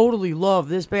like totally love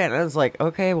this band. And it's like,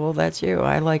 okay, well, that's you.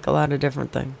 I like a lot of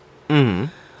different things.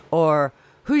 Or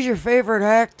who's your favorite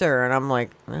actor? And I'm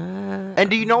like, and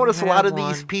do you notice a lot of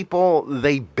these people,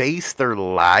 they base their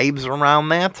lives around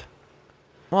that?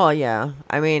 Well, yeah.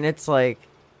 I mean, it's like,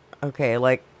 okay,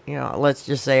 like, you know, let's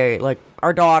just say, like,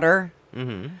 our daughter,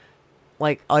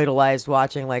 like, idolized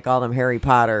watching, like, all them Harry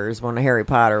Potters when Harry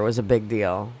Potter was a big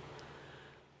deal.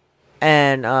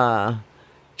 And,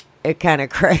 it kind of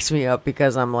cracks me up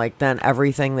because I'm like, then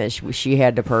everything that she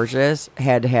had to purchase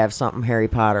had to have something Harry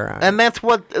Potter on it. And that's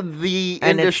what the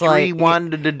industry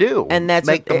wanted to do. And that's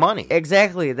make the money.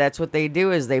 Exactly. That's what they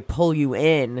do is they pull you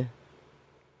in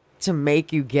to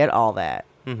make you get all that.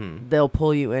 They'll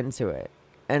pull you into it.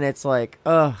 And it's like,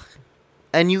 ugh.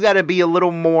 And you got to be a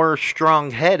little more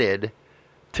strong-headed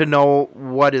to know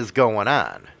what is going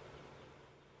on.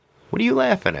 What are you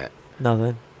laughing at?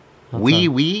 Nothing.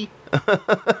 We?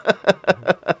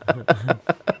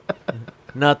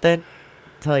 Nothing.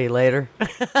 Tell you later.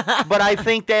 But I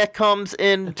think that comes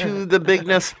into the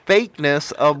bigness,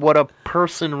 fakeness of what a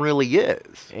person really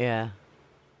is. Yeah.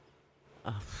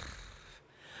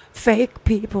 Fake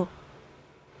people.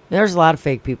 There's a lot of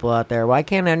fake people out there. Why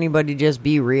can't anybody just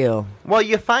be real? Well,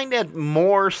 you find that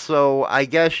more so, I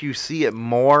guess you see it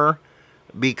more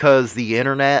because the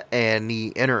internet and the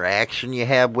interaction you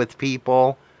have with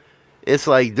people. It's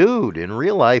like, dude, in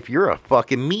real life, you're a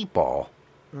fucking meatball.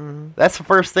 That's the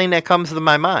first thing that comes to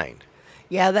my mind.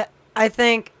 Yeah, I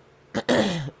think...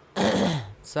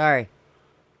 Sorry.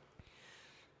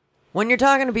 When you're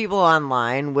talking to people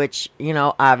online, which, you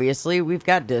know, obviously, we've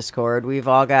got Discord, we've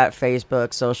all got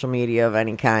Facebook, social media of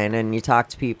any kind, and you talk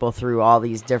to people through all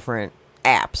these different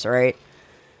apps, right?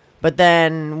 But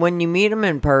then, when you meet them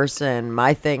in person,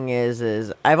 my thing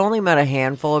is I've only met a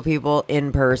handful of people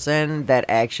in person that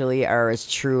actually are as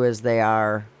true as they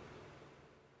are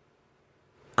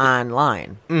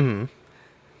online.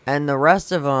 And the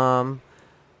rest of them,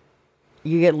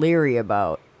 you get leery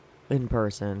about in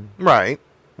person. Right.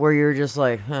 Where you're just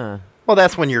like, huh. Well,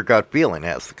 that's when your gut feeling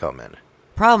has to come in.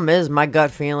 Problem is, my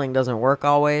gut feeling doesn't work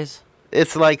always.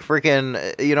 It's like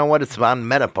freaking, you know what, it's on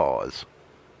menopause.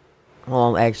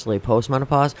 Well, actually,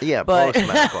 postmenopause. Yeah, but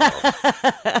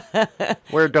postmenopause.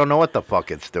 Where it don't know what the fuck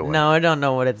it's doing. No, I don't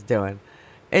know what it's doing.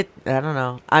 I don't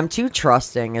know. I'm too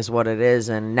trusting is what it is,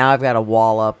 and now I've got a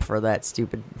wall up for that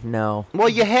stupid no. Well,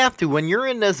 you have to. When you're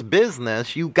in this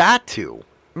business, you got to.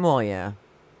 Well, yeah.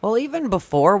 Well, even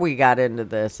before we got into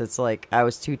this, it's like I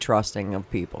was too trusting of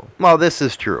people. Well, this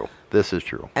is true. This is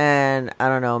true. And I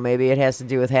don't know, maybe it has to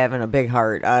do with having a big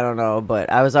heart. I don't know, but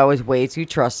I was always way too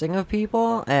trusting of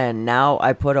people, and now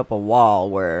I put up a wall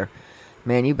where,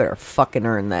 man, you better fucking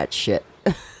earn that shit.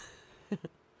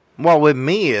 Well, with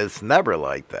me, it's never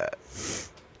like that.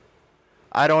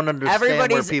 I don't understand where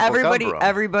people come from.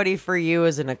 Everybody for you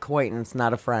is an acquaintance,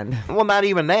 not a friend. Well, not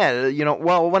even that. You know,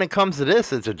 well, when it comes to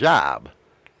this, it's a job.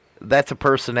 That's a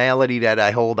personality that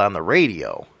I hold on the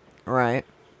radio. Right.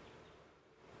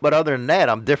 But other than that,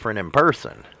 I'm different in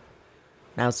person.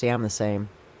 Now, see, I'm the same.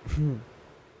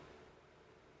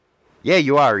 Yeah,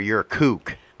 you are. You're a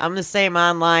kook. I'm the same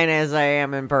online as I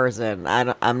am in person. I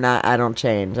don't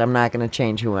change. I'm not going to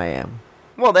change who I am.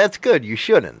 Well, that's good. You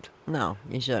shouldn't. No,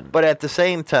 you shouldn't. But at the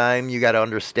same time, you got to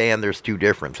understand there's two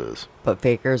differences. But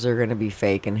fakers are going to be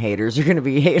fake and haters are going to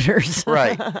be haters.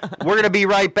 Right. We're going to be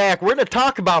right back. We're going to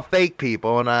talk about fake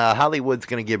people, and Hollywood's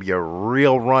going to give you a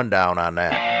real rundown on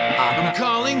that. I'm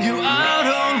calling you out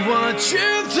on what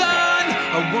you've done.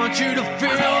 I want you to feel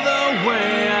the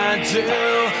way I do.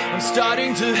 I'm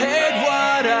starting to hate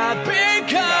what I've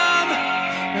become,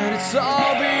 and it's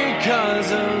all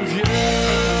because of you.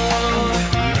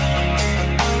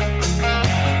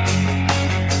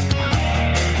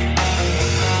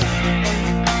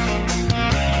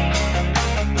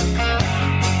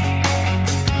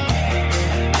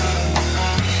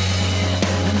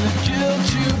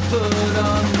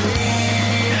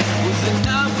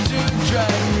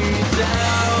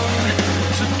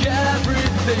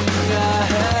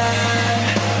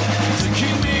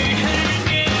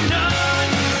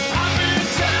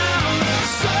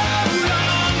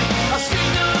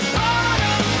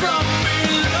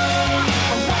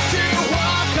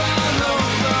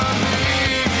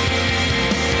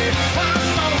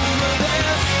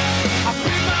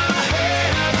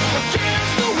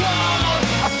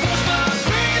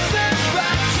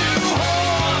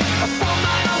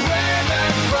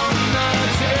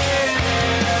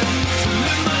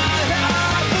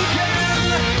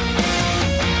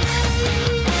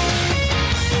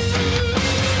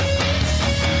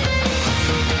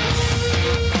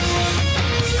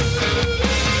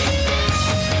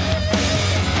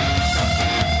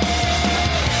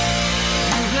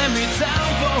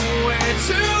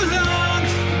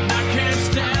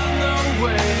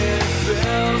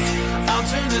 bills. I'll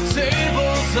turn the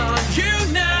tables on you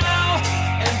now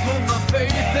and put my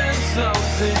faith in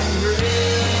something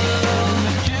real.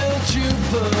 The guilt you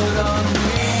put on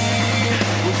me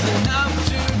was enough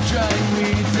to drag me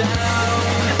down.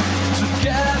 Took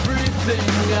everything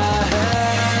I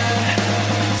had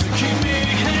to keep me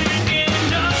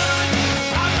hanging on.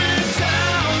 I've been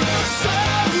down so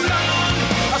long,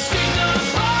 I've seen the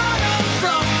bottom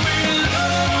from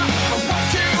below. I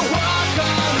watch you walk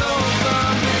all over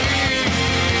me.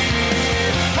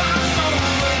 I'm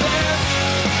over this.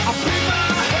 I beat my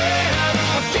head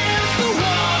against the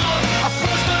wall. I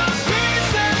push my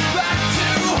pieces back to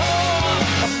whole.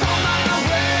 I found my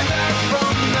way back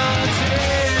from the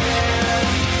dead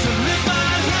to live my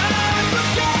life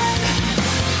again.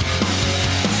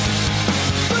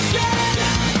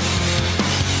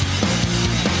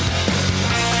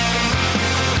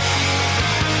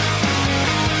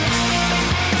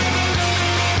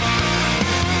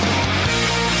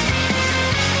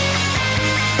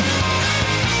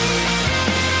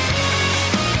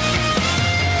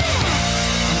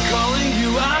 Calling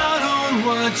you out on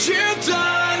what you've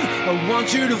done. I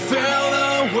want you to feel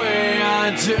the way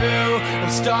I do. I'm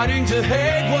starting to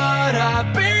hate what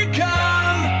I've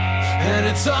become, and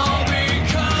it's all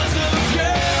because of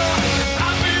you.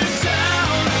 I've been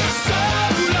down so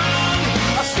long,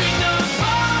 I've seen the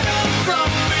bottom from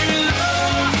below.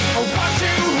 I watch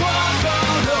you walk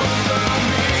all over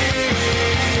me.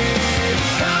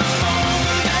 I'm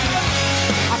over this.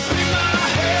 I beat my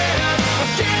head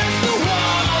against the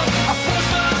wall. I push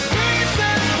my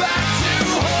pieces back to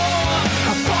whole.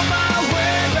 I fought my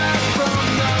way back from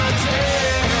the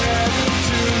dead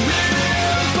to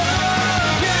live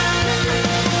again.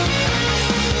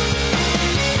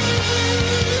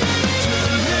 To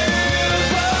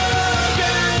live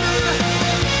again.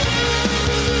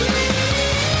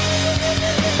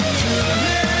 To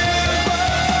live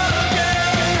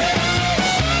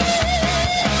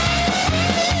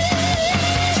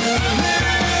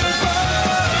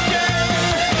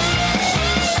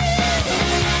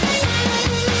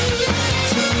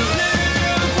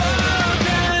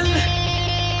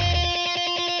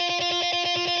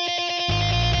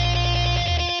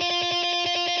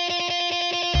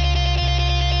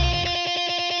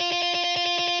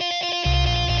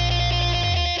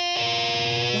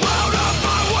Out of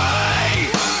my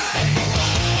way.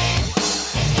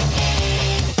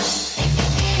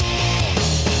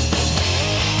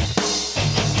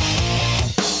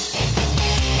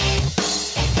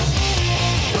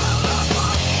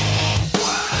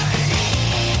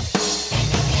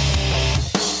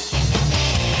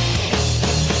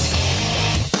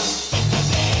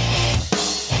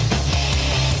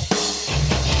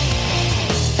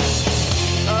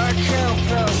 I can't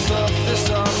pass up this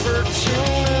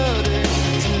opportunity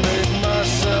to make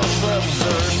myself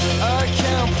absurd. I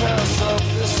can't pass up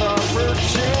this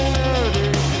opportunity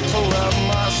to let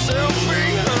myself be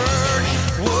heard.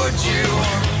 Would you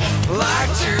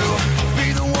like to be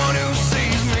the one who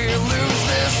sees me lose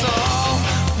this all?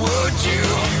 Would you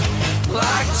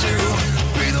like to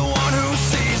be the one who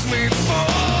sees me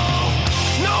fall?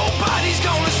 Nobody's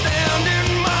gonna stand in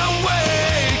my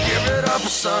way. Give it up,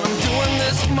 son, I'm doing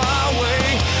this my way.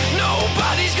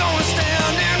 Nobody's gonna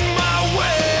stand in my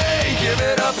way. Give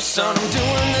it up, son, I'm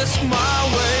doing this my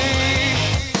way.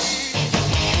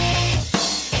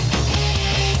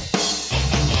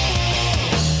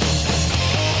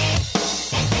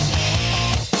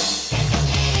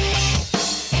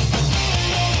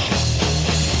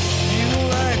 You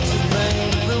like to think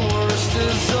the worst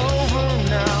is over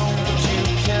now, but you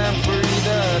can't breathe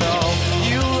at all.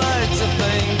 You like to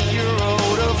think you're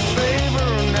owed a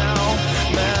favor now.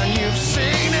 Man, you've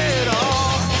seen it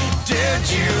all. Did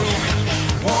you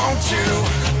want to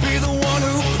be the one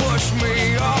who pushed me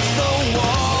off the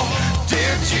wall?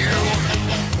 Did you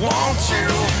want to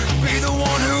be the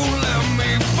one who let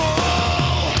me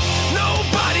fall?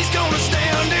 Nobody's gonna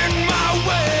stand in my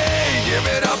way. Give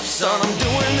it up, son, I'm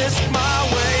doing this my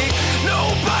way.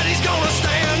 Nobody's gonna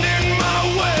stand in my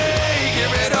way.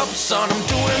 Give it up, son, I'm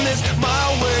doing this my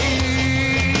way.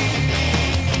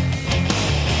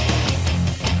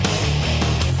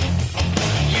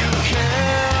 You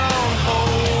can't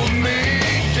hold me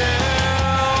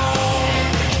down.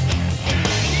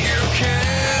 You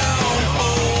can't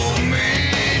hold me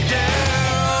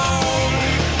down.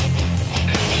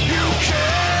 You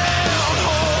can't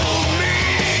hold me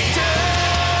down.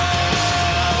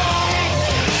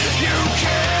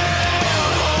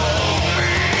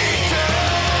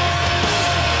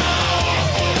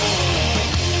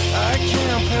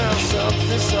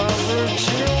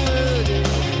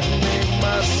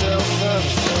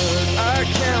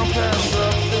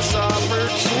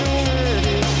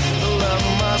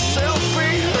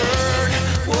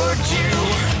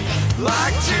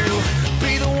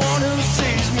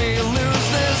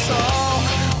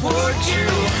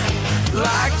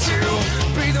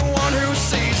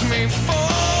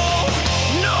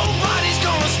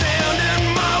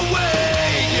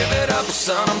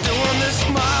 son, I'm doing this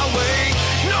my way.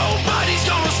 Nobody's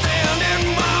gonna stand in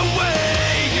my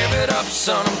way. Give it up,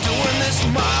 son, I'm doing this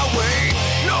my way.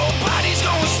 Nobody's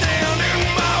gonna stand in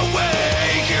my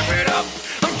way. Give it up,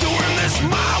 I'm doing this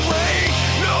my way.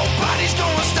 Nobody's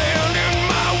gonna stand in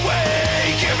my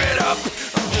way. Give it up,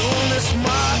 I'm doing this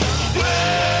my way.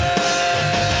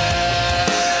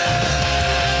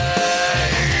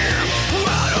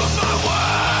 Out of my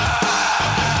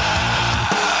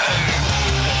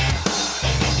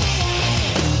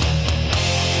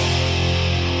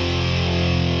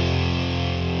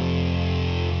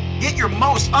Get your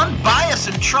most unbiased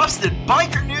and trusted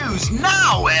biker news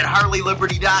now at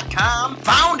HarleyLiberty.com.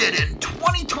 Founded in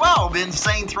 2012,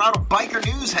 Insane Throttle Biker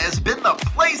News has been the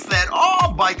place that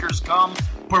all bikers come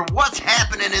for what's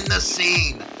happening in the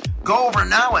scene. Go over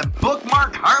now and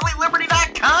bookmark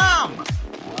HarleyLiberty.com.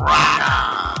 Rock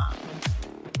on!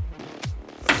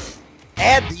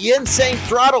 Add the Insane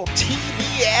Throttle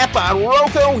TV app on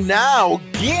Roku now.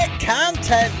 Get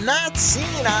content not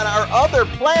seen on our other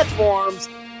platforms.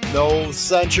 No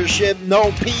censorship,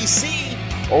 no PC.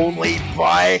 Only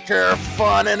biker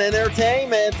fun and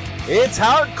entertainment. It's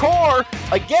hardcore.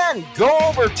 Again, go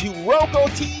over to Roku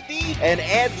TV and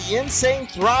add the Insane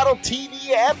Throttle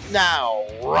TV app now.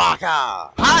 Rock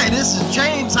on. Hi, this is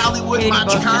James Hollywood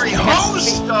Machikari,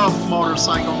 host of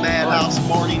Motorcycle Madhouse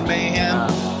Morning Mayhem.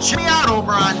 Check me out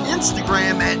over on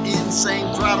Instagram at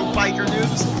Insane Throttle Biker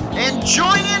News and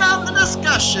join in on the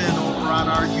discussion over on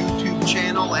our YouTube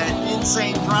channel at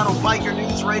Insane Throttle Biker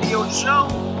News Radio Show.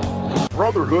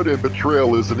 Brotherhood and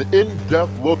Betrayal is an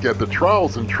in-depth look at the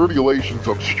trials and tribulations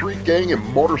of street gang and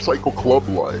motorcycle club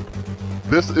life.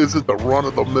 This isn't the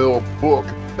run-of-the-mill book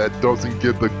that doesn't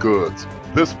give the goods.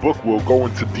 This book will go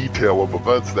into detail of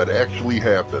events that actually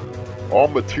happened. All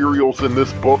materials in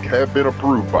this book have been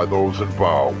approved by those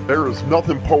involved. There is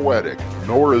nothing poetic,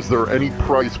 nor is there any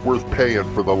price worth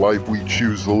paying for the life we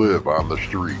choose to live on the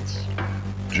streets.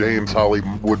 James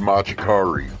Hollywood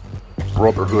Machikari,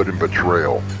 Brotherhood and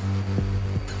Betrayal.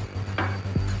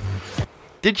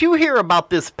 Did you hear about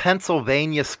this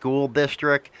Pennsylvania school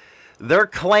district? They're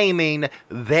claiming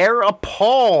they're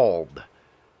appalled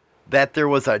that there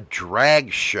was a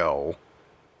drag show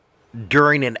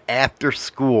during an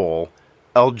after-school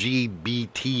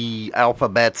LGBT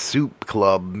alphabet soup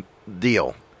club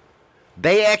deal.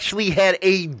 They actually had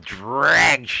a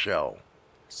drag show.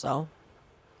 So?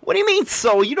 What do you mean,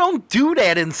 so? You don't do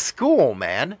that in school,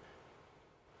 man.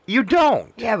 You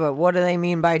don't. Yeah, but what do they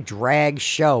mean by drag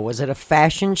show? Was it a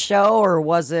fashion show or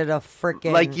was it a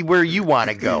freaking... Like where you want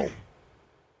to go.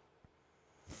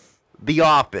 The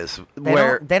Office.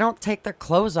 They don't take their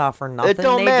clothes off or nothing. It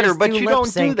don't They matter, just but do you lip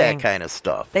don't do that syncing. kind of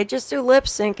stuff. They just do lip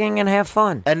syncing and have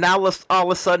fun. And now all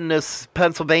of a sudden this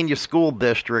Pennsylvania school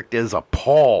district is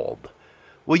appalled.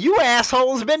 Well, you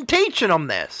assholes been teaching them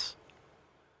this.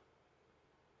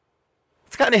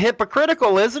 It's kind of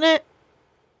hypocritical, isn't it?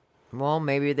 Well,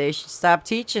 maybe they should stop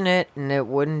teaching it, and it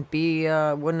wouldn't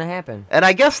happen. And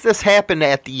I guess this happened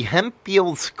at the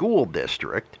Hempfield School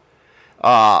District.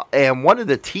 And one of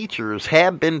the teachers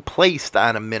had been placed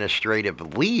on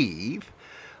administrative leave.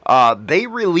 They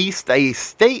released a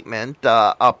statement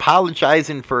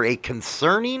apologizing for a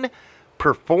concerning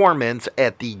performance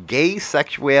at the Gay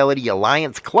Sexuality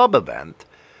Alliance Club event.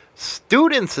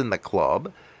 Students in the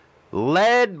club,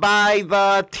 led by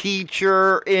the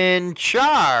teacher in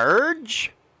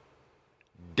charge,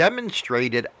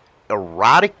 demonstrated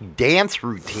erotic dance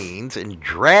routines and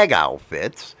drag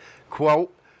outfits.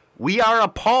 Quote, "We are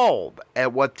appalled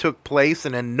at what took place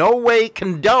and in no way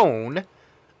condone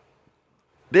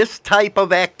this type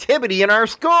of activity in our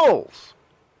schools."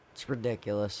 It's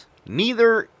ridiculous.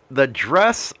 Neither the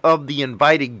dress of the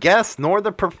invited guests nor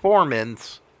the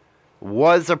performance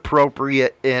was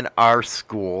appropriate in our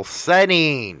school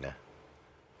setting.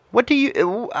 What do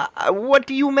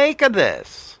you make of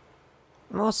this?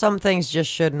 Well, some things just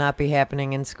should not be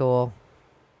happening in school.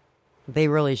 They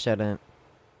really shouldn't.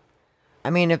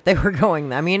 I mean, if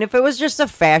it was just a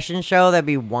fashion show, that'd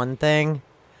be one thing,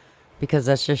 because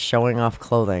that's just showing off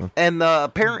clothing. And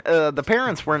the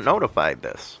parents weren't notified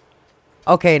this.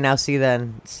 Okay, now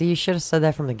you should have said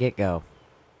that from the get-go.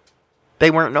 They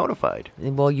weren't notified.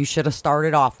 Well, you should have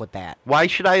started off with that. Why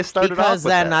should I have started off with that? Because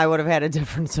then I would have had a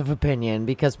difference of opinion,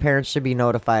 because parents should be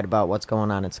notified about what's going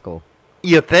on at school.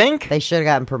 You think? They should have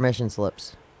gotten permission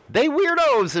slips. They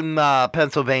weirdos in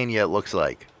Pennsylvania, it looks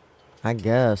like. I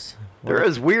guess. They're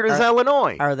as weird as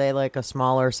Illinois. Are they like a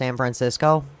smaller San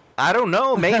Francisco? I don't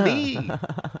know. Maybe.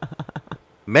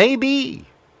 Maybe.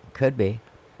 Could be.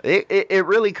 It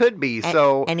really could be.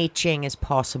 So anything is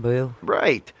possible.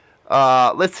 Right.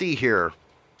 Let's see here.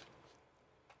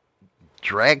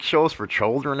 drag shows for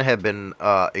children have been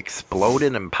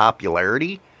exploding in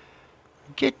popularity.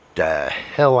 Get the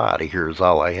hell out of here is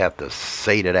all I have to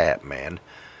say to that, man.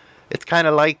 It's kind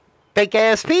of like fake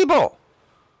ass people.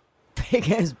 Fake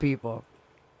ass people.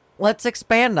 Let's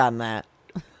expand on that.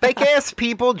 Fake ass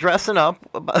people dressing up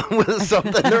with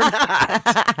something they're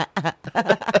not.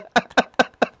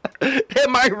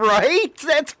 Am I right?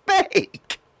 That's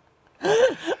fake.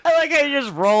 I like how you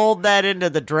just rolled that into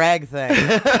the drag thing.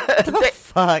 What the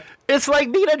fuck? It's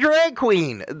like being a drag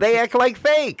queen. They act like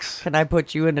fakes. Can I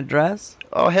put you in a dress?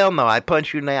 Oh, hell no. I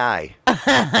punch you in the eye.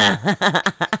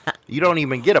 You don't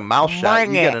even get a mouth shot.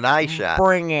 You get an eye shot.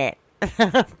 Bring it.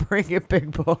 Bring it,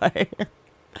 big boy.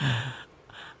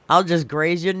 I'll just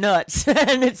graze your nuts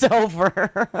and it's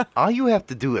over. All you have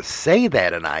to do is say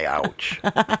that and I ouch.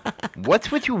 What's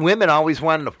with you women always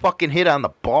wanting to fucking hit on the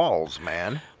balls,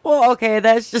 man? Well, okay,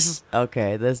 that's just...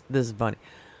 Okay, this is funny.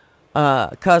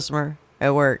 Customer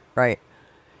at work, right?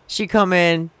 She come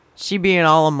in, she being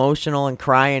all emotional and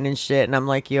crying and shit, and I'm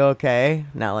like, you okay?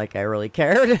 Not like I really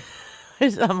cared.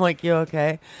 I'm like, you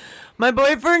okay? My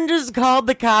boyfriend just called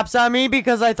the cops on me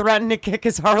because I threatened to kick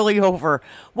his Harley over.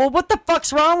 Well, what the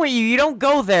fuck's wrong with you? You don't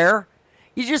go there.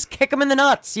 You just kick him in the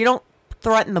nuts. You don't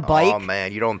threaten the bike. Oh,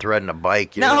 man, you don't threaten a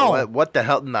bike. You No. know what the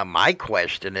hell? Now, my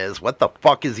question is, what the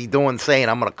fuck is he doing saying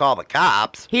I'm going to call the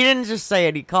cops? He didn't just say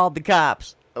it. He called the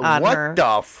cops on What her.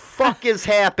 the fuck has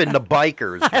happened to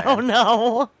bikers, man? I don't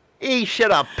know. He should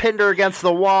have pinned her against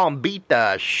the wall and beat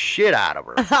the shit out of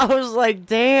her. I was like,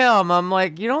 damn. I'm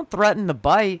like, you don't threaten the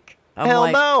bike. I'm Hell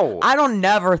like, no. I don't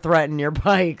never threaten your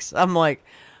bikes. I'm like,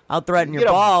 I'll threaten your Get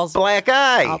a balls. black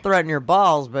eye. I'll threaten your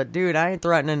balls, but dude, I ain't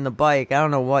threatening the bike. I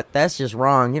don't know what. That's just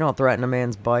wrong. You don't threaten a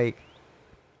man's bike.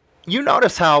 You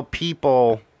notice how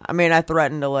people... I mean, I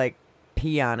threatened to like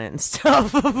pee on it and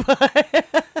stuff.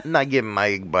 But I'm not giving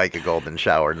my bike a golden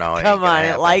shower. No, it come ain't gonna on, it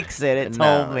happen. likes it. It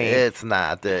told No, me. it's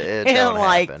not. It It don't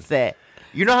likes happen. it.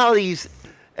 You know how these...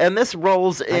 And this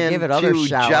rolls give it other into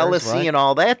showers, jealousy what? and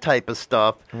all that type of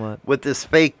stuff What? with this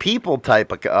fake people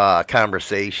type of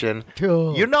conversation.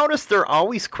 Cool. You notice they're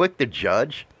always quick to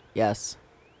judge? Yes.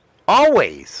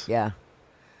 Always. Yeah.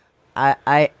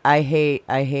 I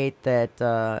hate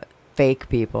that fake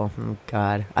people. Oh,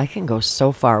 God, I can go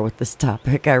so far with this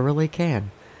topic. I really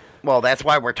can. Well, that's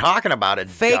why we're talking about it,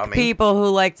 Fake dummy. people who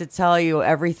like to tell you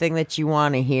everything that you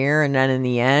want to hear, and then in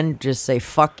the end, just say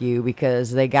fuck you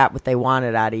because they got what they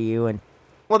wanted out of you. And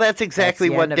Well, that's exactly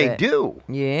the what end of they it. do.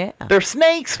 yeah, They're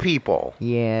snakes people.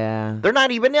 yeah. They're not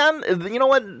even on... You know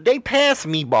what? They pass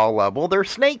meatball level. They're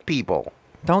snake people.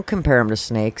 Don't compare them to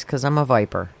snakes because I'm a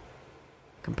viper.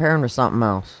 Compare them to something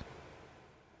else.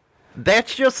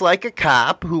 That's just like a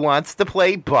cop who wants to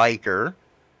play biker,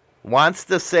 wants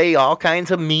to say all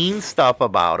kinds of mean stuff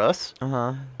about us.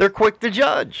 Uh-huh. They're quick to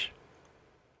judge.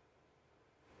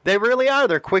 They really are.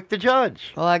 They're quick to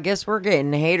judge. Well, I guess we're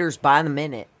getting haters by the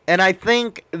minute. And I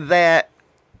think that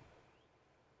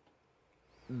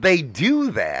they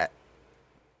do that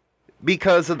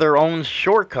because of their own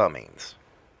shortcomings.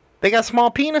 They got small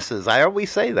penises. I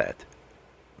always say that.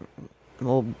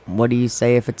 Well, what do you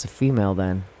say if it's a female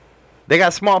then? They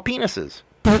got small penises.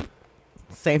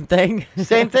 Same thing.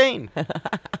 Same thing.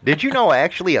 Did you know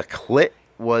actually a clit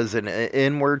was an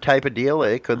inward type of deal?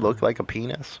 It could look like a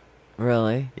penis.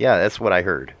 Really? Yeah, that's what I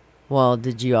heard. Well,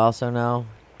 did you also know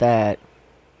that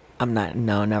I'm not...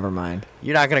 No, never mind.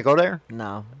 You're not going to go there?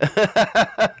 No.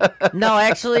 No,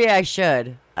 actually, I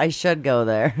should. I should go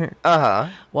there. Uh-huh.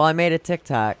 Well, I made a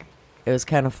TikTok. It was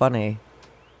kind of funny.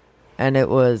 And it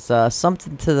was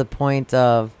something to the point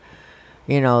of,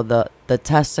 you know, the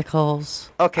testicles.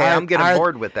 Okay, I'm getting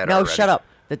bored with that No, already. shut up.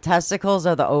 The testicles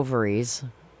are the ovaries.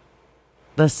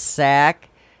 The sac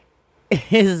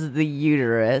is the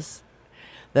uterus.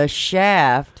 The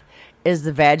shaft is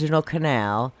the vaginal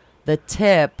canal. The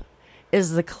tip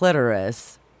is the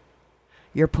clitoris.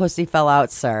 Your pussy fell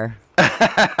out, sir.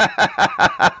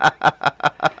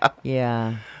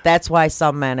 Yeah. That's why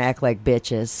some men act like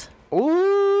bitches. Ooh.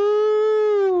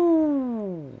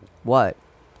 What?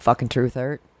 Fucking truth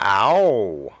hurt?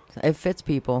 Ow. It fits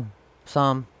people.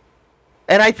 Some.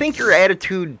 And I think your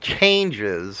attitude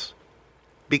changes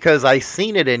because I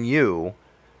seen it in you.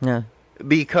 Yeah.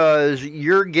 Because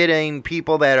you're getting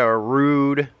people that are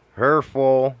rude,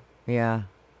 hurtful, Yeah.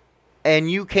 and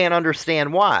you can't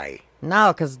understand why.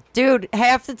 No, because, dude,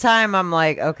 half the time I'm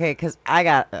like, okay, because I'm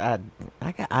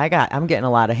getting a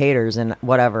lot of haters and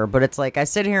whatever, but it's like I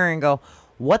sit here and go,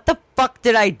 what the fuck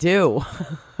did I do?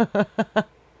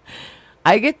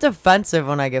 I get defensive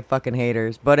when I get fucking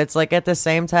haters, but it's like at the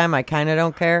same time I kind of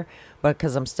don't care, but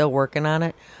because I'm still working on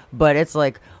it. But it's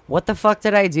like, what the fuck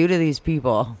did I do to these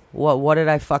people? What did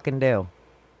I fucking do?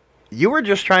 You were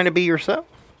just trying to be yourself.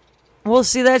 Well,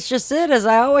 see, that's just it, is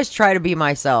I always try to be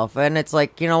myself. And it's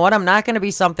like, you know what? I'm not going to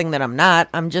be something that I'm not.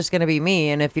 I'm just going to be me.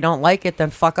 And if you don't like it, then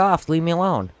fuck off. Leave me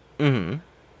alone. Mm-hmm.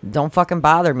 Don't fucking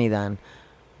bother me then.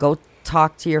 Go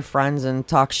talk to your friends and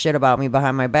talk shit about me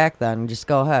behind my back then. Just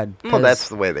go ahead. Well, that's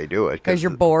the way they do it. Because you're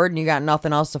bored and you got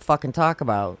nothing else to fucking talk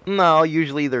about. No,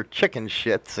 usually they're chicken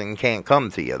shits and can't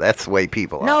come to you. That's the way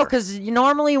people are. No, because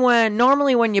normally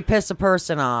when you piss a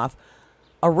person off,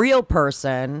 a real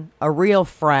person, a real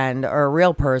friend, or a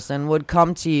real person would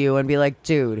come to you and be like,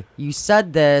 dude, you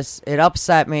said this, it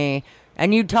upset me,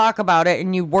 and you talk about it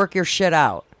and you work your shit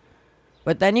out.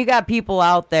 But then you got people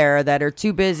out there that are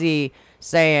too busy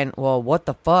saying, well, what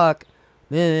the fuck,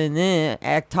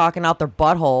 talking out their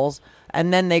buttholes,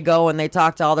 and then they go and they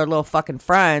talk to all their little fucking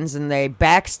friends and they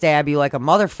backstab you like a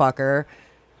motherfucker,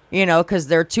 you know, because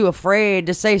they're too afraid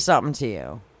to say something to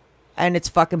you. And it's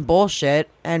fucking bullshit,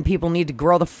 and people need to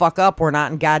grow the fuck up. We're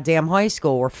not in goddamn high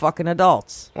school. We're fucking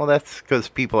adults. Well, that's because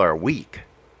people are weak.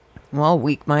 Well,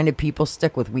 weak-minded people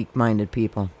stick with weak-minded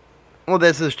people. Well,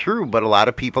 this is true, but a lot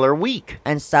of people are weak.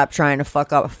 And stop trying to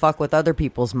fuck with other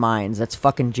people's minds. That's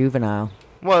fucking juvenile.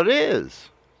 Well, it is.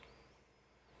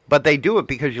 But they do it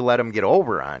because you let them get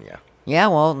over on you. Yeah,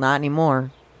 well, not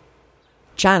anymore.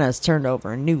 China's turned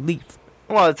over a new leaf.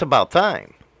 Well, it's about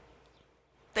time.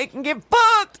 They can get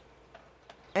fucked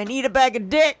and eat a bag of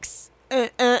dicks.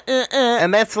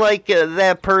 And that's like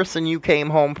that person you came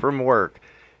home from work.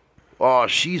 Oh,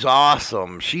 she's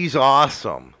awesome. She's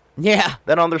awesome. Yeah.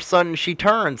 Then all of a sudden she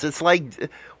turns. It's like,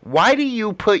 why do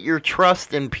you put your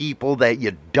trust in people that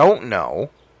you don't know?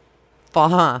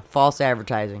 False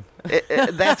advertising.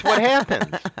 That's what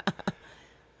happens.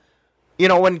 You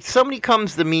know, when somebody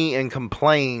comes to me and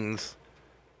complains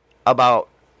about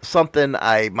something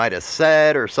I might have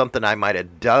said or something I might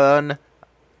have done,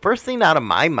 first thing out of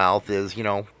my mouth is, you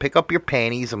know, pick up your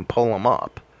panties and pull them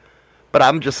up. But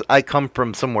I come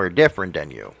from somewhere different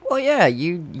than you. Well, yeah,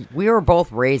 we were both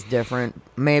raised different.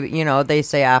 Maybe, you know, they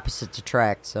say opposites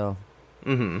attract, so.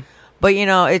 Mm-hmm. But, you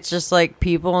know, it's just like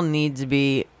people need to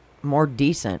be more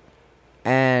decent.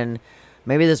 And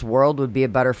maybe this world would be a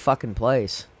better fucking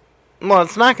place. Well,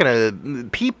 it's not gonna.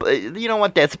 People, you know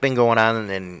what? That's been going on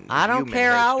in I don't human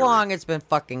care how history. long it's been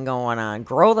fucking going on.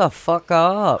 Grow the fuck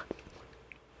up.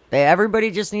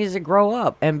 Everybody just needs to grow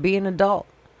up and be an adult.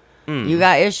 You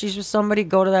got issues with somebody,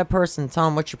 go to that person and tell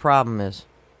them what your problem is.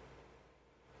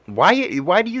 Why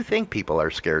do you think people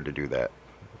are scared to do that?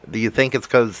 Do you think it's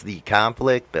because the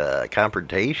conflict,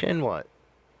 confrontation, what?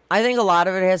 I think a lot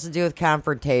of it has to do with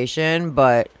confrontation,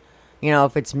 but, you know,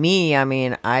 if it's me, I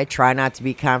mean, I try not to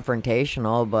be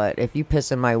confrontational, but if you piss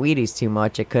in my Wheaties too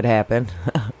much, it could happen.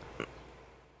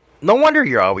 No wonder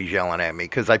you're always yelling at me,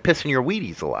 because I piss in your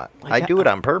Wheaties a lot. I do it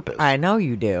on purpose. I know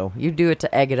you do. You do it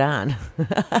to egg it on.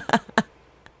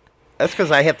 That's because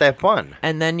I have to have fun.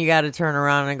 And then you got to turn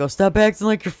around and go, stop acting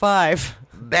like you're 5.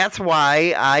 That's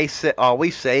why I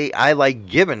always say I like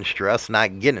giving stress,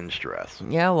 not getting stress.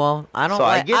 Yeah, well, I don't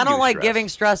like giving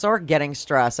stress or getting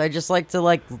stress. I just like to,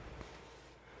 like,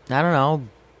 I don't know.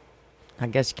 I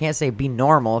guess you can't say be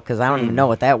normal, because I don't even know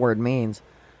what that word means.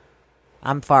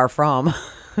 I'm far from.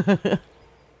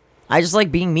 I just like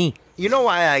being me. You know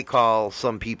why I call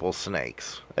some people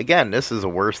snakes? Again, this is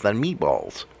worse than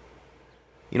meatballs.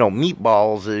 You know,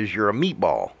 meatballs is you're a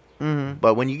meatball. Mm-hmm.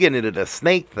 But when you get into the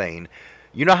snake thing,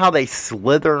 you know how they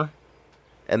slither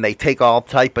and they take all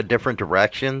type of different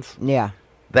directions? Yeah.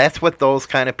 That's what those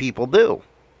kind of people do.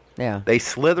 Yeah. They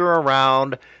slither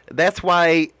around. That's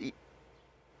why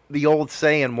the old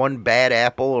saying, one bad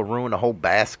apple will ruin a whole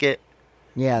basket.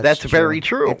 Yeah, that's very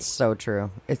true. It's so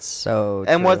true. It's so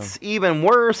And true. what's even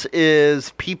worse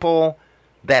is people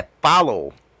that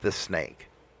follow the snake.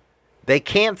 They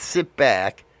can't sit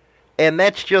back, and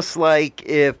that's just like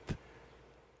if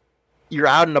you're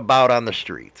out and about on the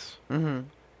streets,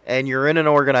 and you're in an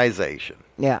organization.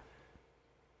 Yeah.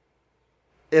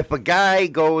 If a guy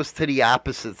goes to the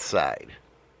opposite side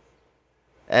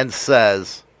and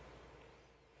says,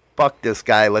 fuck this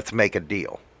guy, let's make a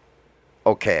deal.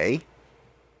 Okay.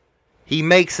 He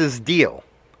makes his deal.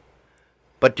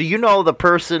 But do you know the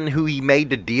person who he made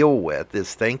the deal with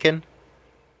is thinking,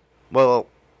 well,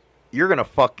 you're going to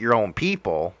fuck your own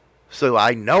people, so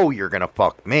I know you're going to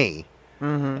fuck me.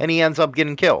 And he ends up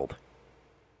getting killed.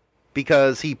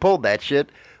 Because he pulled that shit,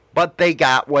 but they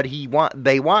got what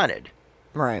they wanted.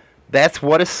 Right. That's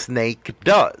what a snake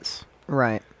does.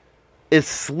 Right. Is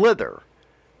slither.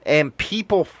 And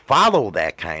people follow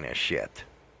that kind of shit.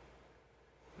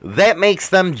 That makes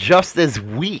them just as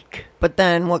weak. But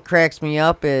then what cracks me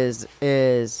up is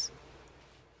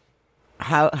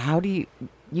how do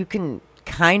you can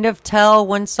kind of tell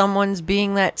when someone's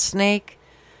being that snake,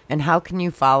 and how can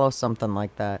you follow something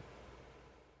like that?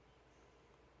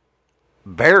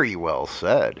 Very well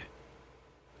said.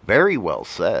 Very well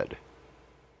said.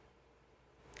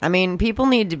 I mean, people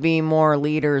need to be more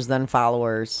leaders than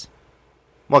followers.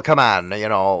 Well, come on,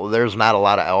 there's not a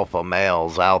lot of alpha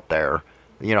males out there.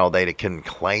 They can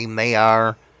claim they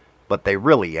are, but they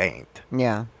really ain't.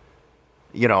 Yeah.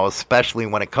 Especially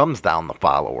when it comes down to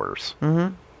followers.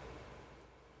 Mm-hmm.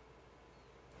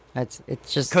 It's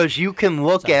just... Because you can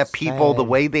look so at people the sad.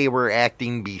 way they were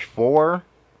acting before,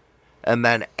 and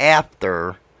then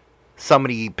after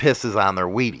somebody pisses on their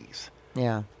Wheaties.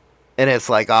 Yeah. And it's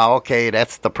like, oh, okay,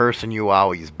 that's the person you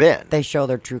always been. They show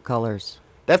their true colors.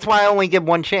 That's why I only give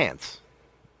one chance.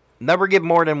 Never give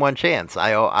more than one chance.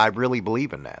 I really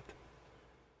believe in that.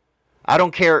 I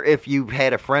don't care if you've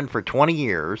had a friend for 20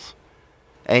 years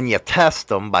and you test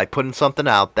them by putting something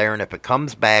out there, and if it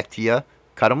comes back to you,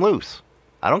 cut them loose.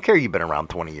 I don't care you've been around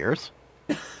 20 years.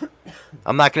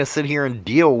 I'm not going to sit here and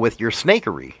deal with your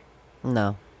snakery.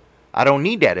 No. I don't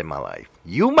need that in my life.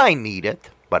 You might need it,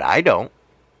 but I don't.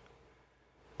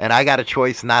 And I got a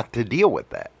choice not to deal with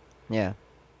that. Yeah.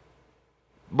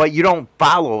 But you don't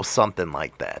follow something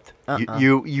like that.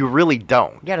 You really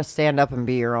don't. You got to stand up and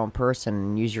be your own person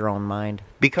and use your own mind.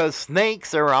 Because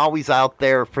snakes are always out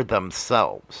there for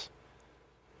themselves.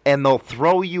 And they'll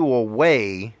throw you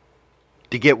away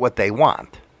to get what they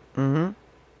want. Mm-hmm.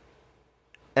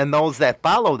 And those that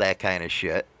follow that kind of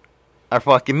shit are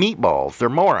fucking meatballs. They're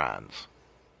morons.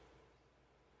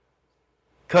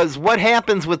 Because what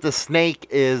happens with the snake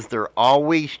is they're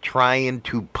always trying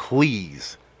to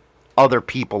please other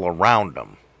people around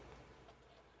them.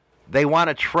 They want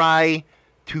to try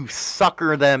to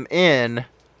sucker them in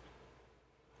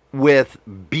with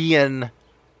being,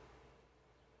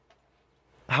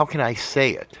 how can I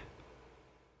say it?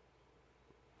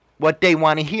 What they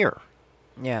want to hear.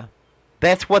 Yeah.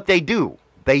 That's what they do.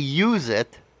 They use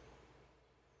it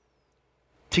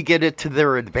to get it to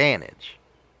their advantage.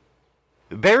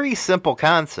 Very simple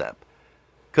concept.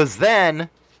 Because then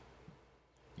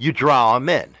you draw them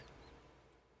in.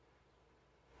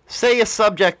 Say a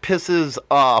subject pisses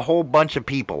a whole bunch of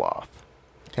people off.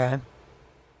 Okay.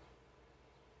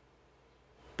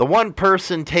 The one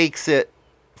person takes it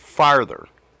farther.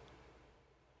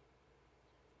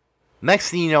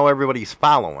 Next thing you know, everybody's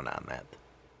following on that.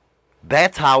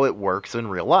 That's how it works in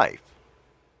real life.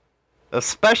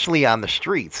 Especially on the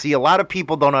streets. See, a lot of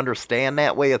people don't understand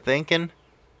that way of thinking.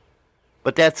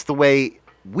 But that's the way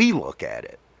we look at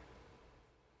it.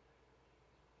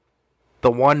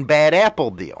 The one bad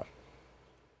apple deal.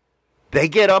 They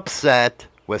get upset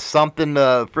with something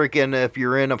freaking, if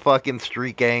you're in a fucking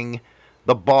street gang,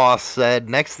 the boss said,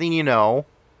 next thing you know,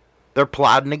 they're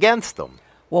plotting against them.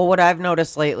 Well, what I've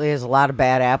noticed lately is a lot of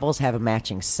bad apples have a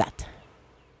matching set.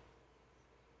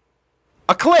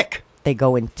 A clique. They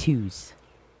go in twos.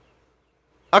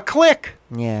 A clique.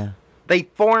 Yeah. They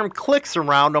form cliques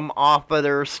around them off of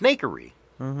their snakery.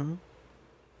 Mm-hmm.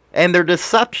 And their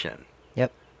deception.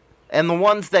 Yep. And the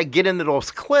ones that get into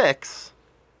those cliques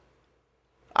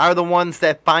are the ones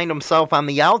that find themselves on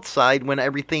the outside when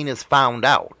everything is found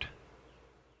out.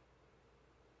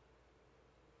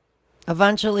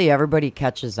 Eventually, everybody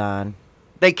catches on.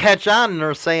 They catch on and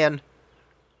they're saying,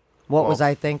 What was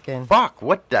I thinking? fuck,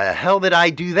 what the hell did I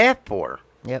do that for?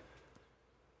 Yep.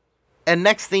 And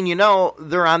next thing you know,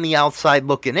 they're on the outside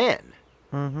looking in.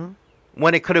 Mm-hmm.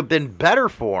 When it could have been better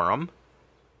for them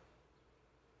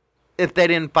if they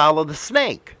didn't follow the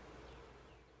snake.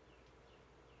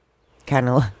 Kind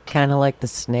of like the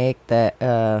snake that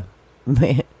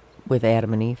with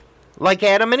Adam and Eve. Like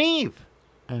Adam and Eve.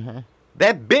 Uh-huh.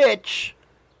 That bitch.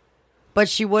 But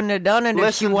she wouldn't have done it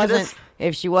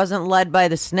if she wasn't led by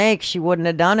the snake. She wouldn't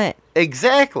have done it.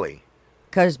 Exactly.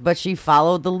 But she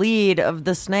followed the lead of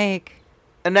the snake.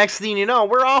 And next thing you know,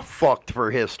 we're all fucked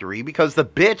for history because the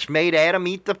bitch made Adam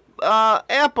eat the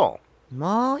apple.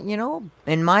 Well,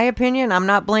 in my opinion, I'm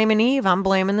not blaming Eve. I'm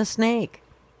blaming the snake.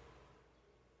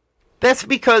 That's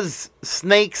because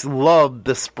snakes love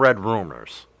to spread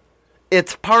rumors.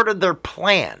 It's part of their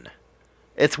plan.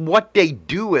 It's what they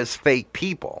do as fake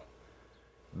people.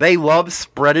 They love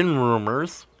spreading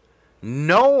rumors,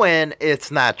 knowing it's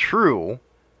not true,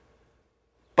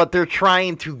 but they're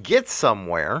trying to get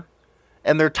somewhere,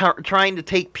 and they're trying to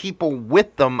take people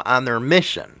with them on their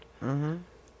mission. Mm-hmm.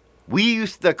 We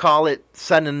used to call it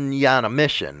sending you on a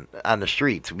mission on the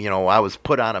streets. I was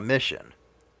put on a mission.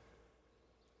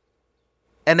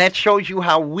 And that shows you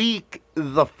how weak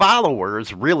the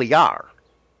followers really are.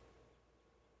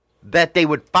 that they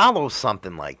would follow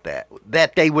something like that,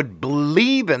 that they would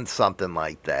believe in something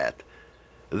like that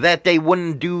they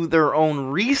wouldn't do their own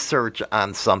research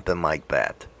on something like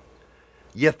that.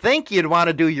 You think you'd want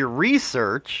to do your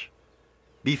research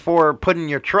before putting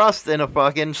your trust in a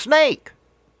fucking snake.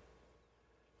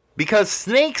 Because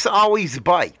snakes always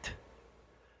bite.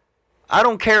 I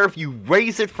don't care if you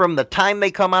raise it from the time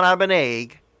they come out of an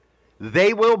egg,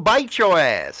 they will bite your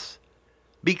ass.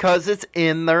 Because it's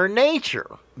in their nature.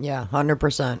 Yeah,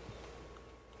 100%.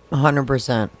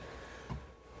 100%.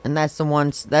 And that's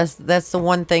the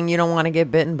one thing you don't want to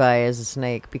get bitten by is a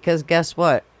snake. Because guess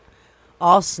what?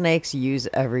 All snakes use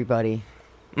everybody.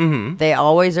 Mm-hmm. They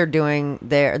always are doing,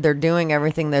 they're doing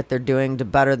everything that they're doing to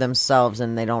better themselves,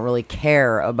 and they don't really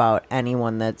care about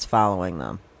anyone that's following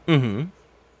them. Mm-hmm.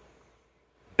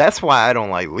 That's why I don't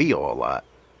like Leo a lot.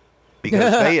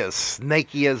 Because they as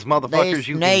snaky as motherfuckers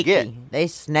you can get. They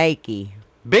snaky.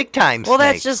 Big time Well,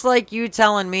 snake. that's just like you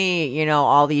telling me, you know,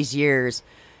 all these years,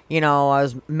 you know, I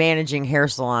was managing hair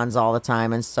salons all the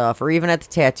time and stuff, or even at the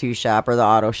tattoo shop or the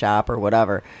auto shop or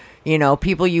whatever. You know,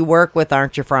 people you work with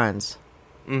aren't your friends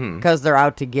because they're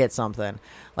out to get something.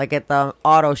 Like at the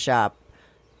auto shop,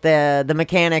 the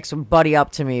mechanics would buddy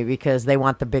up to me because they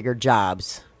want the bigger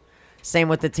jobs. Same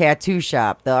with the tattoo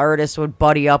shop. The artists would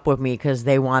buddy up with me because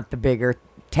they want the bigger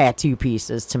tattoo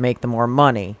pieces to make the more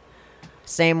money.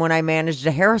 Same when I managed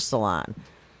a hair salon.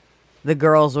 The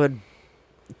girls would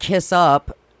kiss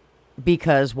up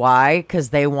because why? Because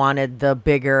they wanted the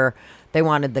bigger, they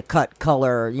wanted the cut,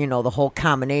 color, you know, the whole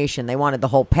combination. They wanted the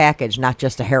whole package, not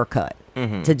just a haircut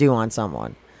to do on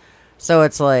someone. So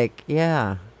it's like,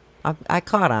 yeah, I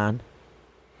caught on.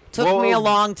 Took me a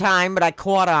long time, but I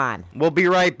caught on. We'll be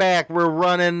right back. We're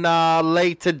running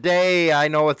late today. I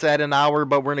know it's at an hour,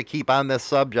 but we're going to keep on this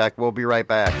subject. We'll be right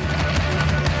back.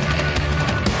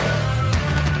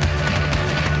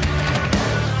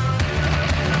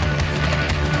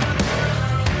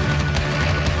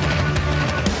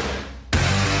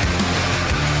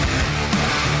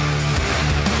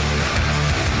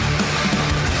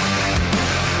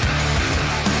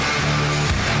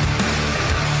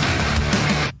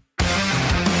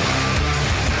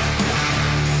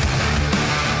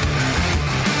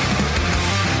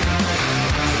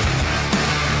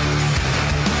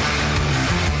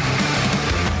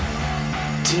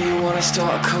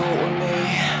 Start a cult with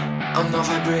me. I'm not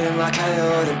vibrating like I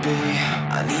ought to be.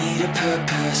 I need a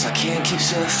purpose, I can't keep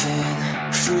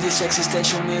surfing through this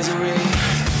existential misery.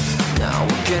 Now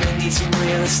we're gonna need some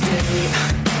real estate,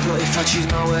 but if I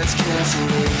choose my words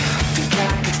carefully, think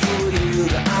I could fool you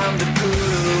that I'm the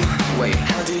guru. Wait,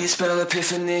 how do you spell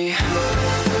epiphany?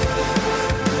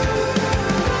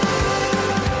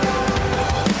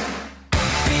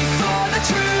 Before the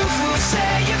truth will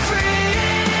set you free,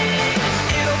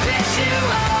 you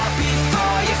up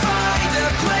before you find a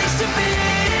place to be.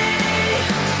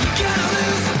 You're gonna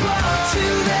lose the plot.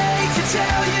 Too late to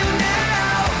tell you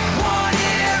now. One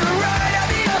ear right out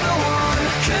the other one.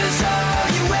 'Cause all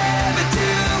you ever do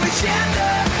is chant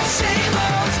the same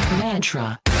old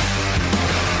mantra.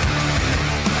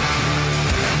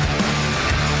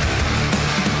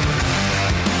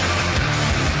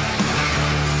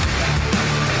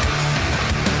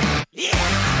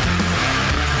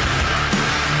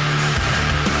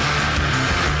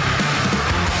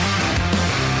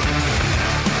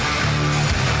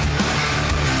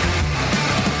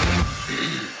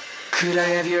 Could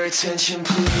I have your attention,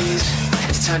 please?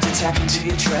 It's time to tap into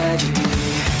your tragedy.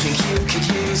 Think you could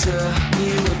use a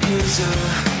new abuser?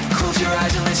 Close your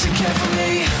eyes and listen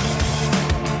carefully.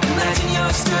 Imagine you're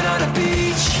stood on a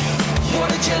beach,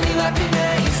 water gently lapping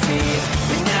at your feet.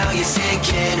 And now you're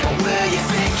sinking, what were you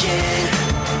thinking?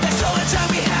 That's all the time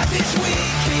we have this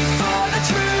week. Before the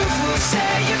truth will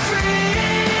set you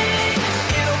free,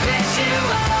 it'll piss you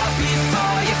off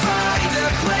before you find a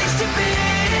place to be.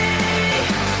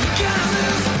 Gonna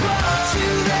lose the plot.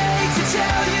 Too late to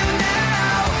tell you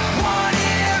now. One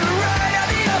ear right out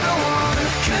the other one.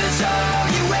 'Cause all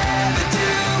you ever do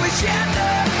is chant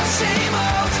the same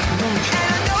old mantra.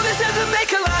 And I know this doesn't make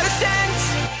a lot of sense,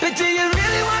 but do you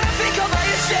really wanna think all by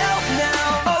yourself now?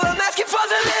 All I'm asking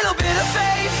for's a little bit of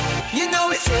faith. You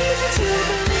know it's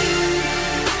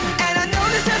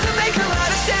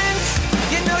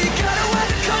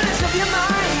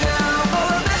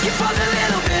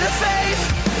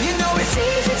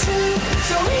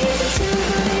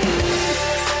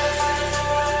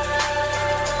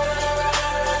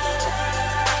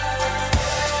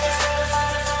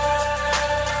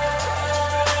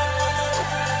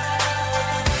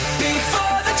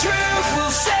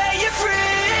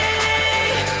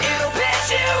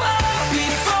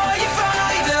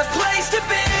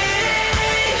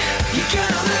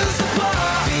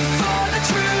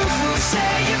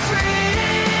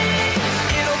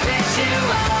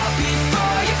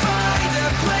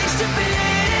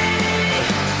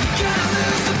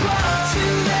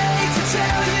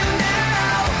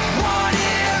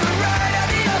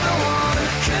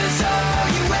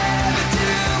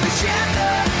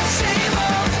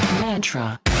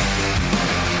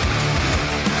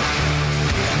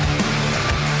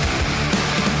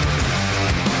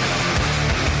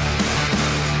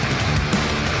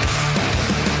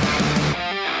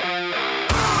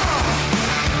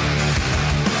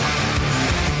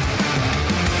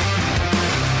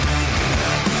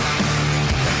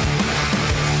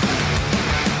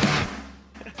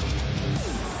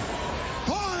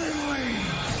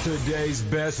UK's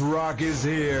best rock is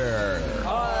here.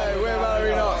 Hi, we're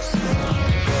Ballerinos.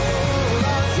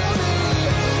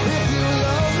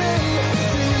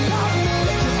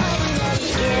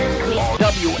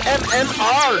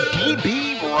 WMMR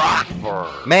DB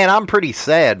Rockford. Man, I'm pretty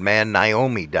sad, man.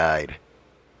 Naomi died.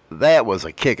 That was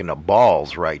a kick in the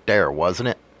balls right there, wasn't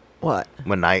it? What?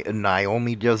 When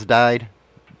Naomi just died?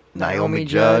 Naomi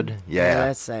Judd? Yeah.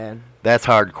 That's sad. That's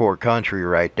hardcore country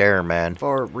right there, man.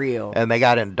 For real. And they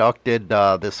got inducted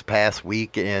this past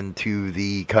week into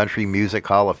the Country Music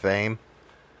Hall of Fame.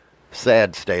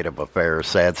 Sad state of affairs.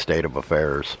 Sad state of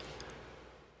affairs.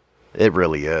 It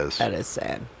really is. That is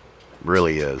sad.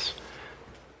 Really is.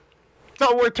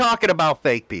 So we're talking about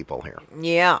fake people here.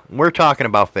 Yeah. We're talking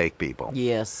about fake people.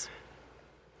 Yes.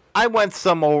 I went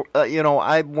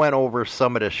I went over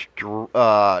some of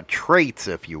the traits,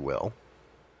 if you will,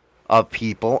 of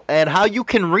people and how you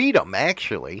can read them,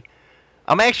 actually.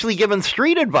 I'm actually giving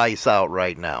street advice out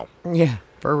right now. Yeah,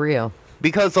 for real.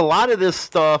 Because a lot of this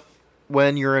stuff,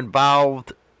 when you're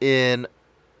involved in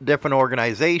different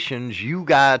organizations, you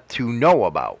got to know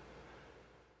about.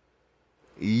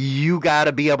 You got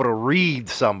to be able to read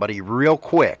somebody real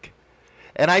quick.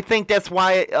 And I think that's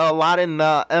why a lot of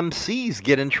MCs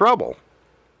get in trouble.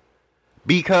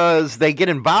 Because they get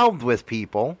involved with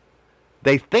people.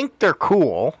 They think they're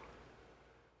cool.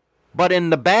 But in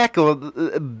the background,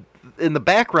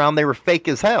 they were fake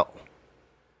as hell.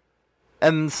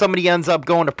 And somebody ends up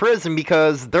going to prison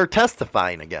because they're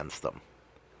testifying against them.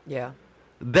 Yeah.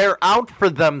 They're out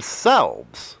for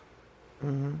themselves.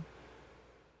 Mm-hmm.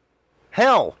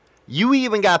 Hell, you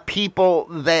even got people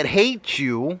that hate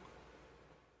you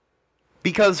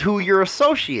because who you're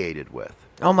associated with.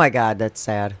 Oh my God, that's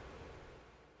sad.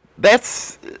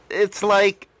 It's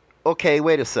like, okay,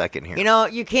 wait a second here. You know,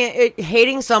 you can't,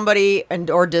 hating somebody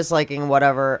or disliking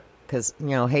whatever, because,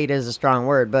 hate is a strong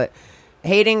word, but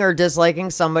hating or disliking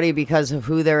somebody because of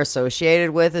who they're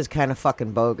associated with is kind of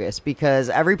fucking bogus, because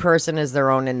every person is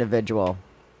their own individual.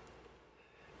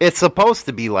 It's supposed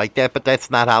to be like that, but that's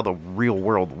not how the real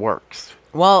world works.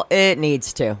 Well, it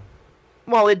needs to.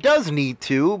 Well, it does need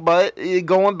to, but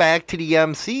going back to the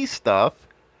MC stuff,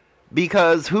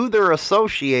 because who they're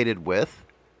associated with,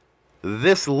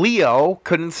 this Leo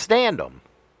couldn't stand him.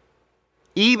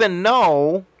 Even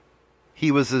though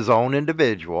he was his own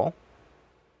individual,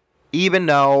 even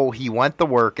though he went to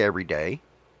work every day,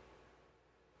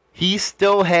 he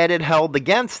still had it held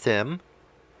against him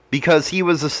because he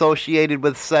was associated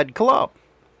with said club.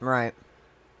 Right.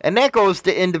 And that goes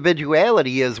to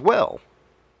individuality as well.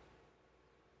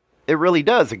 It really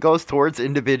does. It goes towards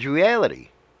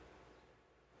individuality.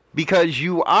 Because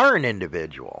you are an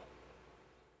individual.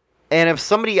 And if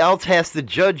somebody else has to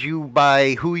judge you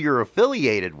by who you're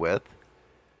affiliated with,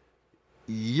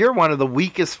 you're one of the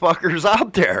weakest fuckers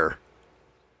out there.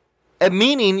 And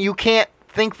meaning you can't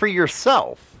think for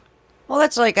yourself. Well,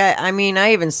 that's like,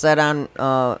 I even said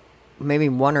on maybe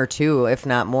one or two, if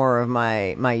not more, of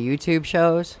my YouTube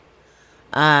shows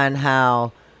on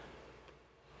how,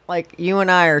 like, you and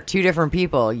I are two different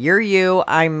people. You're you,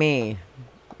 I'm me.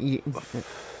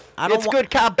 It's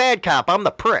good cop, bad cop. I'm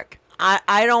the prick.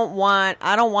 I don't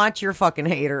want your fucking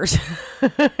haters.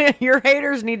 Your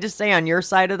haters need to stay on your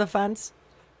side of the fence.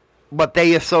 But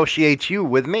they associate you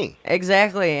with me.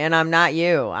 Exactly, and I'm not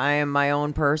you. I am my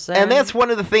own person. And that's one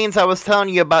of the things I was telling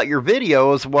you about your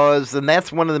videos and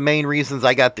that's one of the main reasons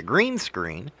I got the green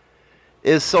screen,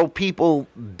 is so people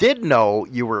did know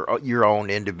you were your own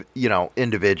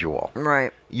individual.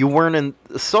 Right. You weren't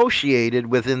associated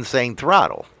with Insane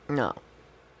Throttle. No.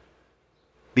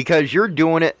 Because you're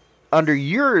doing it under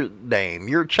your name.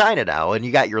 You're China Doll, and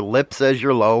you got your lips as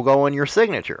your logo and your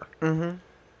signature. Mm-hmm.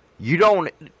 You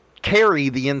don't carry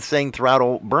the Insane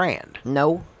Throttle brand.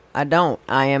 No, I don't.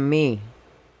 I am me.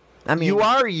 You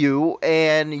are you,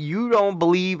 and you don't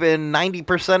believe in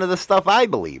 90% of the stuff I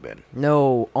believe in.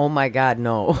 No. Oh my God,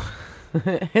 no.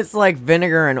 It's like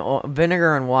vinegar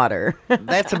and water.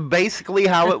 That's basically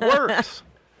how it works.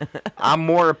 I'm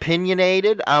more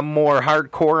opinionated. I'm more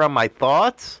hardcore on my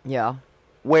thoughts. Yeah.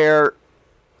 Where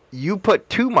you put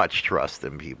too much trust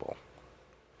in people.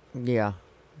 Yeah.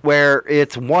 Where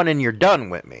it's one and you're done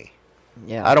with me.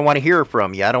 Yeah. I don't want to hear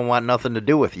from you. I don't want nothing to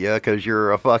do with you because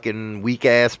you're a fucking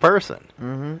weak-ass person.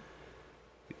 Mm-hmm.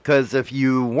 Because if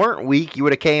you weren't weak, you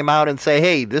would have came out and say,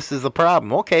 hey, this is the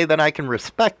problem. Okay, then I can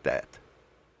respect that.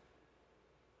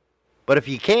 But if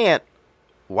you can't,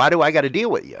 why do I got to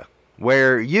deal with you?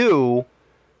 Where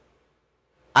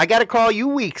I got to call you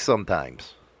weak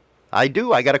sometimes. I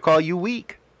do. I got to call you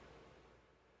weak.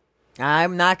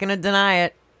 I'm not going to deny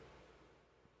it.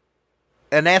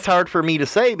 And that's hard for me to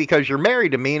say because you're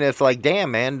married to me, and it's like,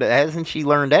 damn, man, hasn't she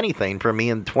learned anything from me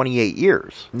in 28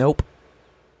 years? Nope.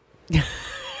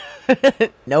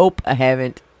 Nope, I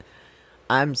haven't.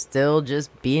 I'm still just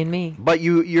being me. But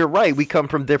you're right. We come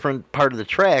from different part of the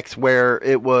tracks where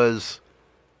it was,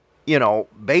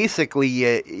 basically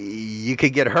you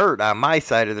could get hurt on my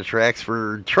side of the tracks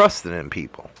for trusting in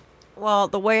people. Well,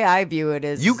 the way I view it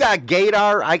is... You got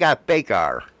gaydar, I got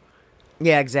fakear.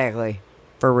 Yeah, exactly.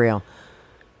 For real.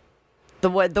 The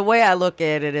way I look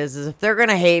at it is if they're going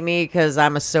to hate me because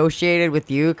I'm associated with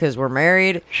you because we're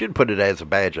married... Should put it as a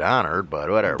badge of honor,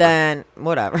 but whatever. Then,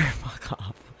 whatever. Fuck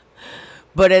off.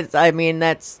 But to me,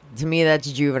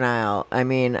 that's juvenile. I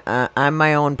mean, I'm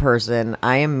my own person.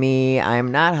 I am me. I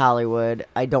am not Hollywood.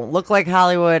 I don't look like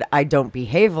Hollywood. I don't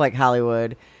behave like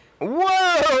Hollywood.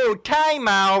 Whoa, time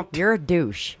out. You're a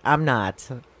douche. I'm not.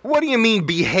 What do you mean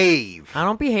behave? I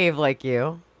don't behave like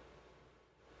you.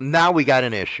 Now we got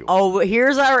an issue. Oh,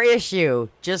 here's our issue.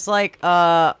 Just like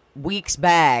weeks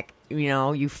back,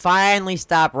 you finally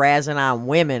stopped razzing on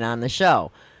women on the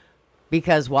show.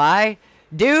 Because why?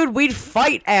 Dude, we'd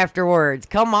fight afterwards.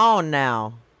 Come on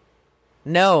now.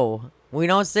 No, we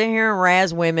don't sit here and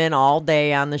razz women all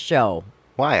day on the show.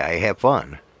 Why? I have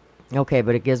fun. Okay,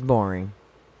 but it gets boring.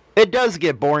 It does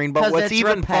get boring, but what's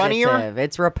even funnier...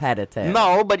 It's repetitive.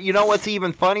 No, but you know what's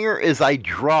even funnier is I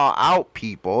draw out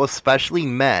people, especially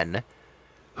men,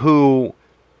 who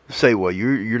say, well,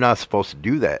 you're not supposed to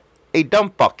do that. Hey,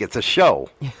 dumb fuck, it's a show.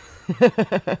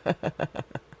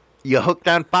 You hooked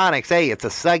on phonics. Hey, it's a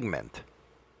segment.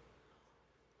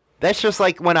 That's just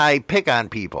like when I pick on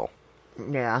people.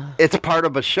 Yeah. It's part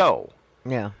of a show.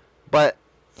 Yeah. But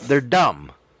they're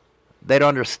dumb. They don't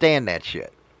understand that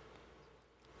shit.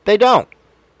 They don't.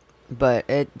 But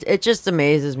it just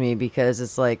amazes me because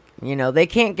it's like, they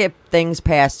can't get things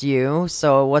past you,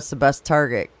 so what's the best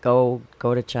target? Go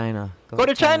to China. Go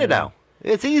to China now.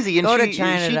 It's easy, and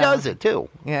she does it, too.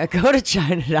 Yeah, go to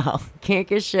China now. Can't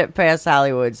get shit past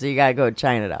Hollywood, so you gotta go to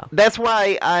China now. That's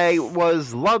why I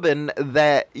was loving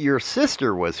that your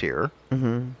sister was here.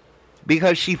 Mm-hmm.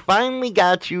 Because she finally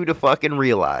got you to fucking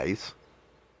realize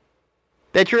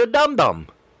that you're a dum-dum.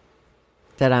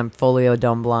 That I'm fully a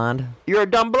dumb blonde. You're a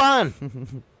dumb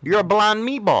blonde. You're a blonde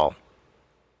meatball.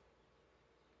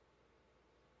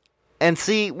 And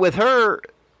see, with her...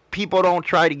 people don't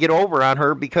try to get over on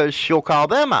her because she'll call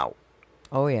them out.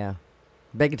 Oh, yeah.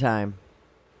 Big time.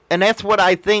 And that's what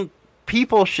I think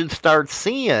people should start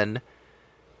seeing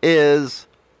is,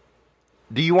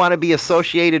 do you want to be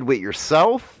associated with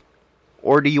yourself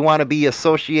or do you want to be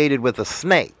associated with a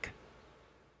snake?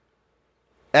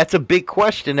 That's a big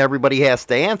question everybody has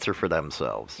to answer for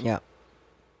themselves. Yeah.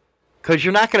 Because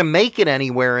you're not going to make it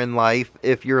anywhere in life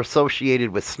if you're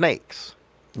associated with snakes.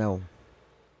 No.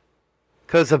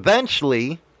 Because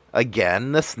eventually,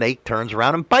 again, the snake turns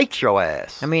around and bites your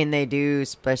ass. I mean, they do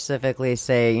specifically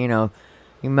say, you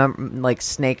remember, like,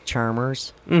 snake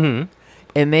charmers? Mm-hmm.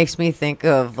 It makes me think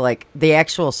of, like, the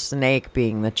actual snake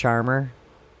being the charmer.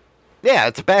 Yeah,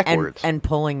 it's backwards. And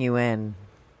pulling you in.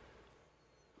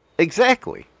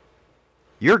 Exactly.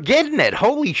 You're getting it.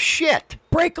 Holy shit.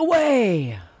 Break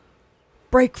away.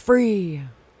 Break free.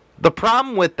 The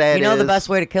problem with that is... the best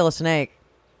way to kill a snake?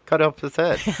 Cut off his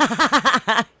head.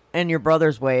 And your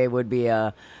brother's way would be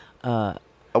a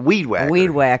weed whacker. A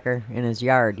weed whacker in his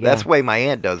yard. Yeah. That's the way my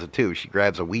aunt does it too. She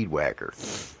grabs a weed whacker.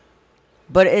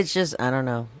 But it's just, I don't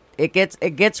know. It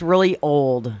gets really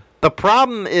old. The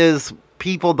problem is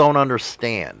people don't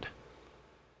understand.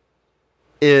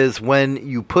 Is when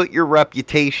you put your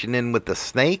reputation in with the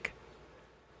snake,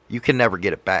 you can never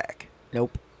get it back.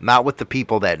 Nope. Not with the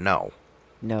people that know.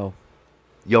 No.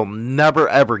 You'll never,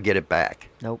 ever get it back.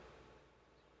 Nope.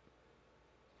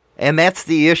 And that's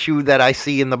the issue that I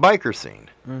see in the biker scene.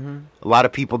 Mm-hmm. A lot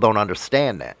of people don't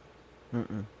understand that.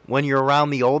 Mm-mm. When you're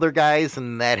around the older guys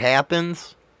and that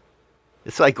happens,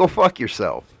 it's like, go fuck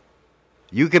yourself.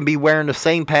 You can be wearing the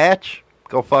same patch,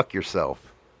 go fuck yourself.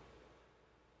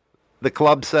 The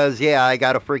club says, yeah, I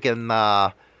got to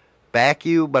freaking back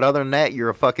you, but other than that, you're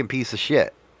a fucking piece of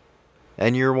shit.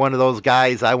 And you're one of those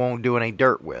guys I won't do any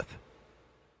dirt with.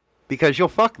 Because you'll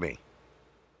fuck me.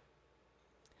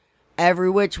 Every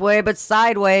which way but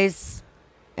sideways.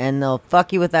 And they'll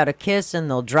fuck you without a kiss, and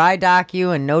they'll dry dock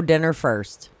you, and no dinner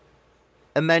first.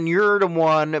 And then you're the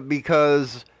one,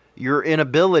 because your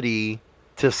inability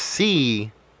to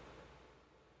see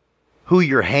who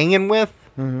you're hanging with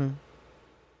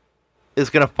is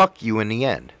going to fuck you in the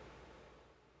end.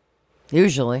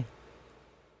 Usually.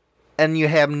 And you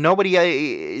have nobody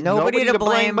to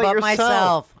blame but yourself.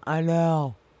 Myself. I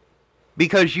know.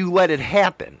 Because you let it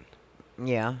happen.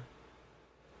 Yeah.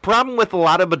 Problem with a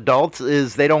lot of adults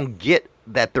is they don't get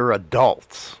that they're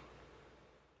adults.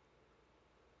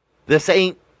 This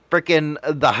ain't freaking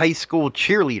the high school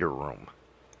cheerleader room.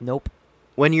 Nope.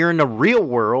 When you're in the real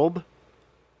world,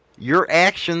 your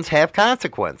actions have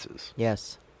consequences.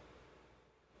 Yes.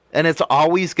 And it's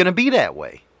always going to be that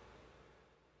way.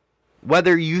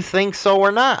 Whether you think so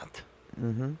or not.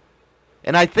 Mm-hmm.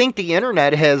 And I think the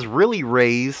internet has really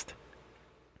raised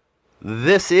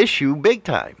this issue big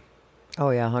time. Oh,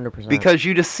 yeah, 100%. Because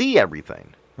you just see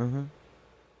everything. Mm-hmm.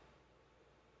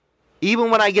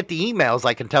 Even when I get the emails,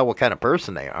 I can tell what kind of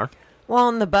person they are. Well,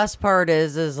 and the best part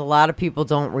is a lot of people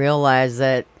don't realize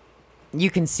that you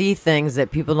can see things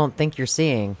that people don't think you're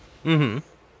seeing. Mm-hmm.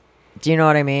 Do you know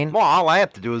what I mean? Well, all I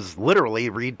have to do is literally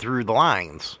read through the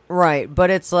lines. Right, but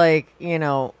it's like,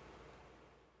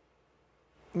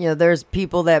 there's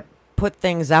people that put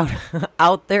things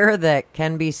out there that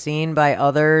can be seen by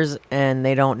others, and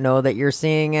they don't know that you're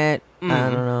seeing it. Mm-hmm. I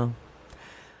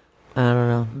don't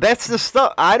know. That's the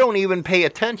stuff. I don't even pay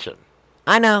attention.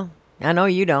 I know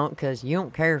you don't, because you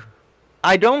don't care.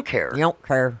 I don't care. You don't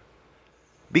care.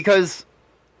 Because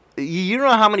you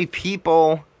know how many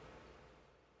people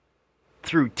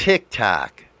through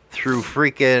TikTok, through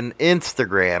freaking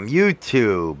Instagram,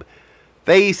 YouTube,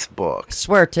 Facebook. I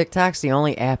swear TikTok's the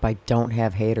only app I don't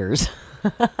have haters.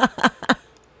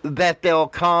 That they'll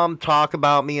come talk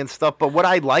about me and stuff. But what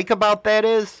I like about that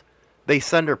is they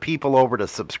send their people over to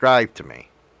subscribe to me.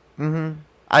 Mm-hmm.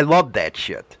 I love that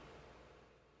shit.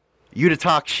 You to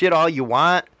talk shit all you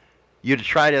want. You to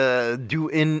try to do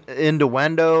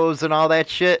innuendos and all that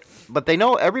shit. But they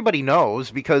know, everybody knows,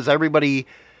 because everybody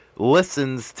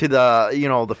listens to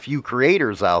the few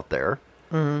creators out there.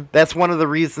 Mm-hmm. That's one of the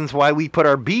reasons why we put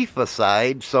our beef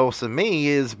aside, Sos and me,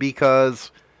 is because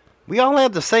we all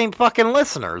have the same fucking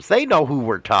listeners. They know who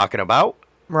we're talking about.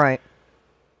 Right.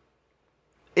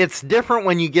 It's different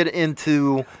when you get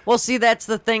into... Well, see, that's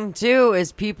the thing, too,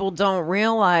 is people don't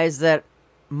realize that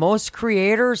most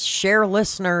creators share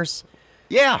listeners.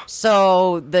 Yeah.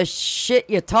 So the shit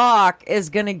you talk is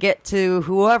going to get to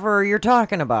whoever you're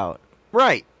talking about.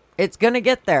 Right. It's going to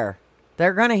get there.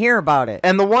 They're going to hear about it.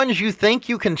 And the ones you think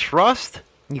you can trust...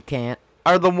 You can't.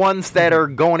 ...are the ones that are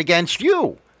going against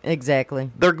you.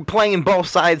 Exactly. They're playing both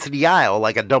sides of the aisle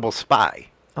like a double spy.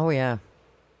 Oh, yeah.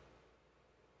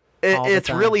 It's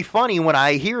really funny when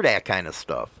I hear that kind of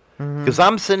stuff. Because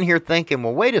I'm sitting here thinking,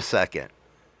 well, wait a second.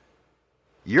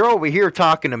 You're over here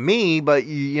talking to me, but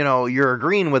you're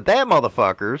agreeing with that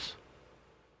motherfuckers.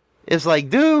 It's like,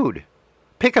 dude,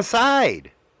 pick a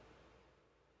side.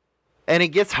 And it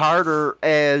gets harder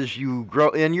as you grow,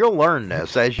 and you'll learn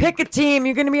this as you pick a team.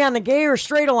 You're going to be on the gay or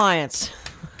straight alliance.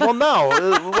 Well, no.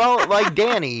 Well, like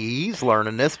Danny, he's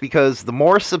learning this because the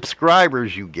more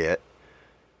subscribers you get,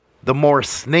 the more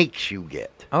snakes you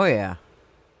get. Oh, yeah.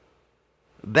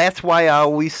 That's why I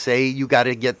always say you got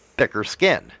to get thicker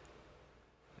skin.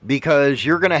 Because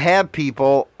you're going to have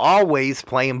people always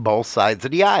playing both sides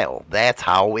of the aisle. That's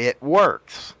how it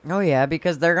works. Oh, yeah,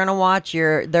 because they're going to watch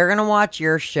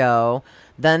your show.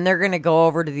 Then they're going to go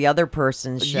over to the other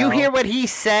person's show. You hear what he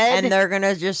said? And they're going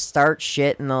to just start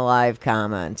shit in the live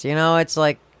comments. It's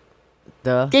like,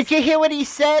 duh. Did you hear what he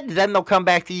said? Then they'll come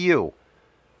back to you.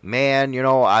 Man,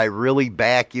 I really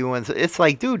back you. And it's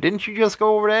like, dude, didn't you just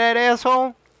go over to that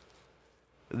asshole?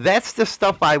 That's the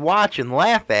stuff I watch and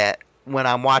laugh at when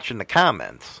I'm watching the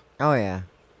comments. Oh, yeah.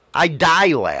 I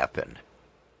die laughing.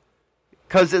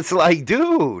 Because it's like,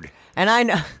 dude. And I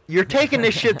know. You're taking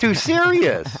this shit too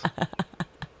serious.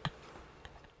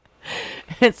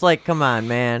 It's like, come on,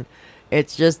 man.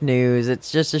 It's just news.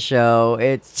 It's just a show.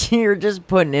 You're just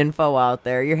putting info out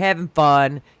there. You're having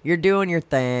fun. You're doing your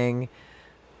thing.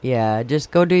 Yeah,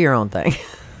 just go do your own thing.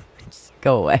 Just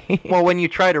go away. Well, when you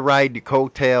try to ride the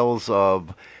coattails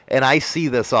of, and I see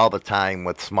this all the time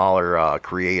with smaller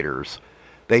creators,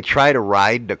 they try to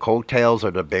ride the coattails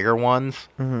of the bigger ones,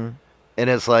 and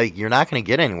it's like, you're not going to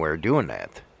get anywhere doing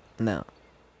that. No.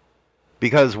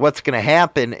 Because what's going to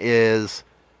happen is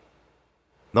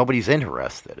nobody's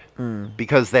interested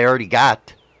because they already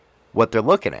got what they're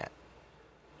looking at.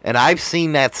 And I've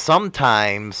seen that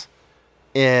sometimes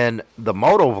in the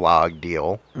motovlog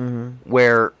deal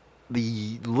where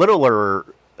the littler,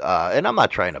 and I'm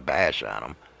not trying to bash on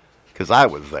them because I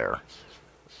was there.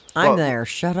 I'm there.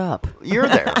 Shut up. You're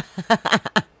there.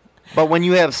 But when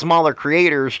you have smaller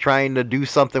creators trying to do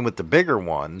something with the bigger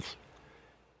ones,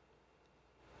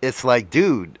 it's like,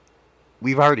 dude,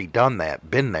 we've already done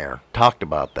that, been there, talked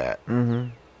about that.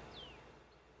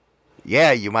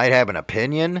 Yeah, you might have an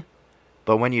opinion,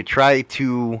 but when you try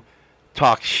to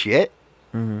talk shit,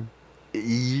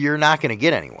 you're not going to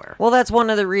get anywhere. Well, that's one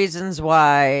of the reasons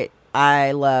why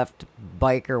I left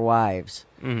Biker Wives.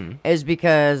 Is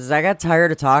because I got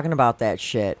tired of talking about that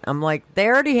shit. I'm like, they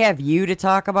already have you to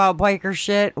talk about biker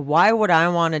shit. Why would I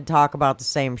want to talk about the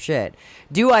same shit?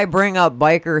 Do I bring up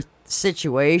biker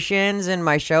situations in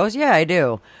my shows? Yeah, I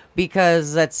do.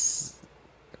 Because that's...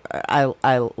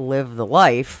 I live the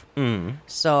life,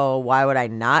 so why would I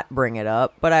not bring it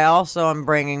up? But I also am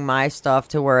bringing my stuff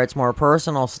to where it's more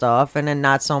personal stuff and then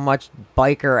not so much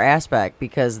biker aspect,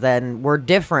 because then we're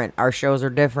different. Our shows are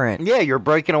different. Yeah, you're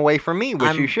breaking away from me,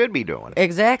 which you should be doing.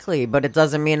 Exactly, but it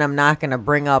doesn't mean I'm not going to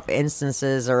bring up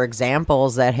instances or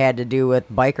examples that had to do with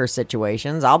biker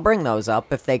situations. I'll bring those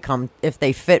up if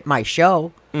they fit my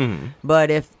show.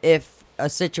 But if a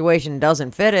situation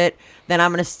doesn't fit it, then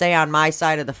I'm going to stay on my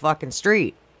side of the fucking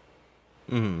street.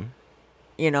 You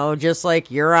know, just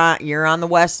like you're on the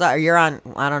west side, you're on,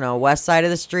 I don't know, west side of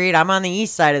the street. I'm on the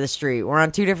east side of the street. We're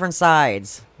on two different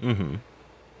sides.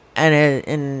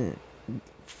 And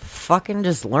fucking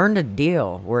just learn to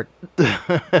deal.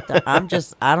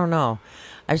 I don't know.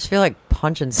 I just feel like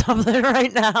punching something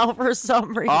right now for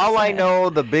some reason. All I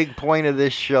know, the big point of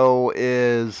this show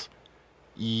is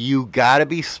you gotta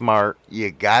be smart.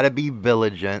 You gotta be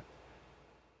vigilant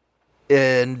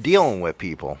in dealing with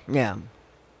people. Yeah.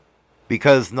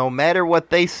 Because no matter what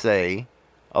they say,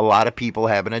 a lot of people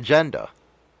have an agenda.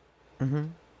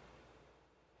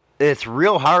 It's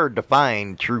real hard to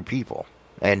find true people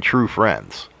and true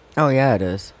friends. Oh, yeah, it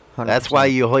is. 100%. That's why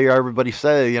you'll hear everybody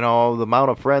say, you know, the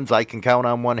amount of friends I can count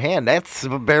on one hand. That's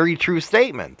a very true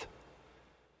statement.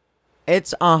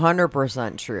 It's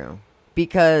 100% true.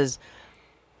 Because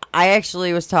I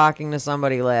actually was talking to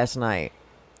somebody last night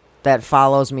that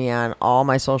follows me on all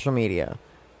my social media.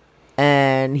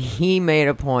 And he made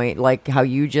a point, like how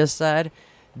you just said,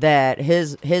 that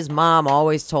his mom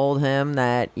always told him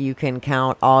that you can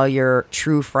count all your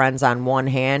true friends on one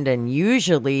hand and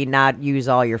usually not use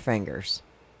all your fingers.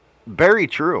 Very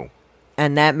true.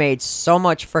 And that made so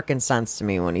much freaking sense to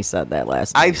me when he said that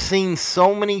last night. I've seen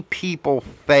so many people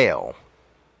fail.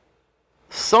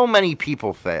 So many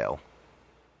people fail.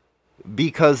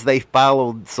 Because they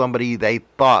followed somebody they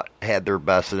thought had their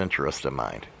best interest in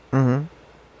mind.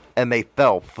 And they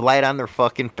fell flat on their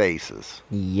fucking faces.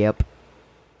 Yep.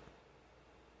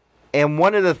 And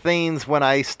one of the things when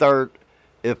I start,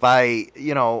 if I,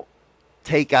 you know,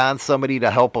 take on somebody to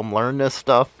help them learn this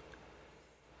stuff,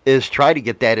 is try to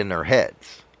get that in their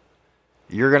heads.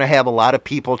 You're going to have a lot of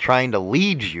people trying to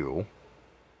lead you,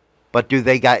 but do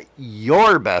they got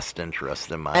your best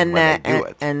interest in mind when they do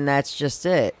it? And that's just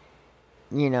it.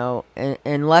 You know,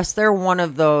 unless they're one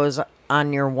of those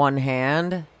on your one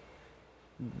hand,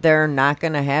 they're not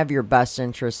going to have your best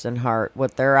interest in heart.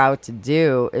 What they're out to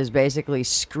do is basically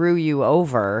screw you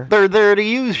over. They're there to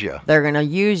use you. They're going to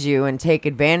use you and take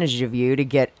advantage of you to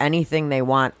get anything they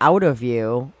want out of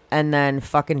you and then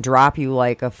fucking drop you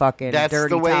like a fucking dirty towel. That's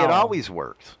the way it always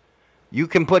works. You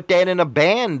can put that in a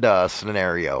band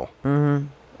scenario.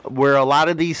 Where a lot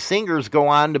of these singers go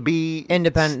on to be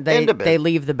independent. They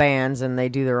leave the bands and they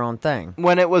do their own thing.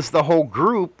 When it was the whole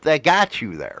group that got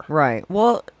you there. Right.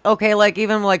 Well, okay, like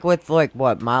even like with like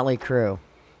what, Motley Crue.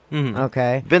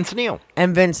 Okay. Vince Neil.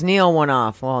 And Vince Neil went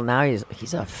off. Well, now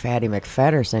he's a fatty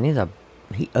McFedderson.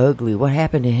 He ugly. What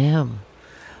happened to him?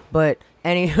 But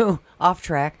anywho, off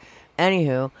track.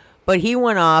 But he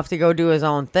went off to go do his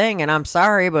own thing, and I'm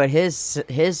sorry, but his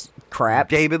crap...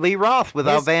 David Lee Roth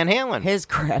without Van Halen. His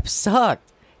crap sucked.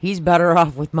 He's better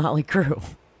off with Motley Crue.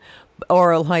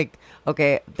 Or, like,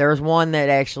 okay, there's one that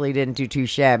actually didn't do too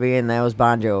shabby, and that was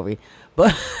Bon Jovi.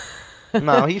 But...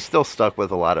 No, he's still stuck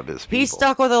with a lot of his people. He's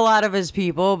stuck with a lot of his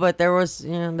people, but there was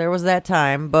that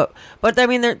time. But I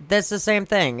mean, that's the same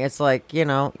thing. It's like, you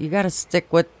know, you got to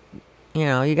stick with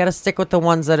the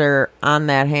ones that are on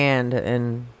that hand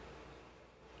and...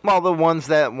 Well, the ones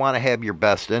that want to have your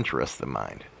best interest in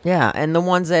mind. Yeah, and the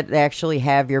ones that actually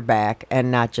have your back and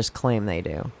not just claim they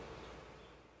do.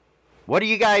 What do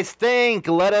you guys think?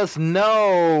 Let us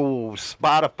know.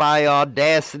 Spotify,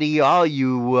 Audacity, all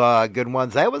you good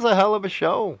ones. That was a hell of a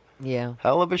show. Yeah.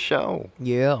 Hell of a show.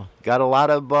 Yeah. Got a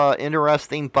lot of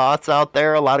interesting thoughts out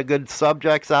there, a lot of good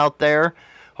subjects out there.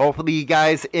 Hopefully you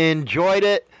guys enjoyed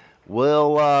it.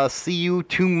 We'll see you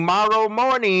tomorrow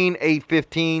morning,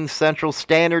 8:15 Central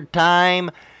Standard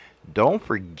Time. Don't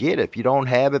forget, if you don't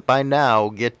have it by now,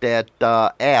 get that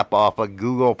app off of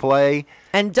Google Play.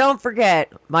 And don't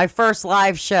forget, my first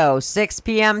live show, 6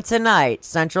 p.m. tonight,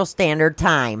 Central Standard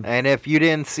Time. And if you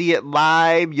didn't see it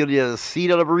live, you'll just see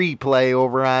the replay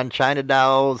over on China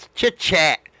Doll's Chit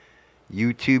Chat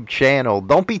YouTube channel.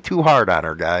 Don't be too hard on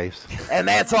her, guys. And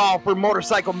that's all for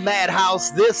Motorcycle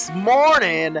Madhouse this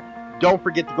morning. Don't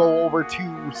forget to go over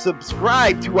to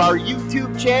subscribe to our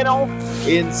YouTube channel.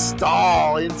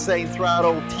 Install Insane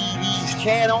Throttle TV's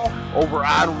channel over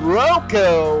on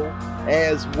Roku.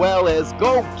 As well as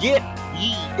go get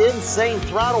the Insane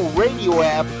Throttle radio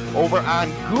app over on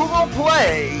Google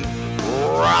Play.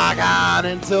 Rock on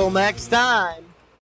until next time.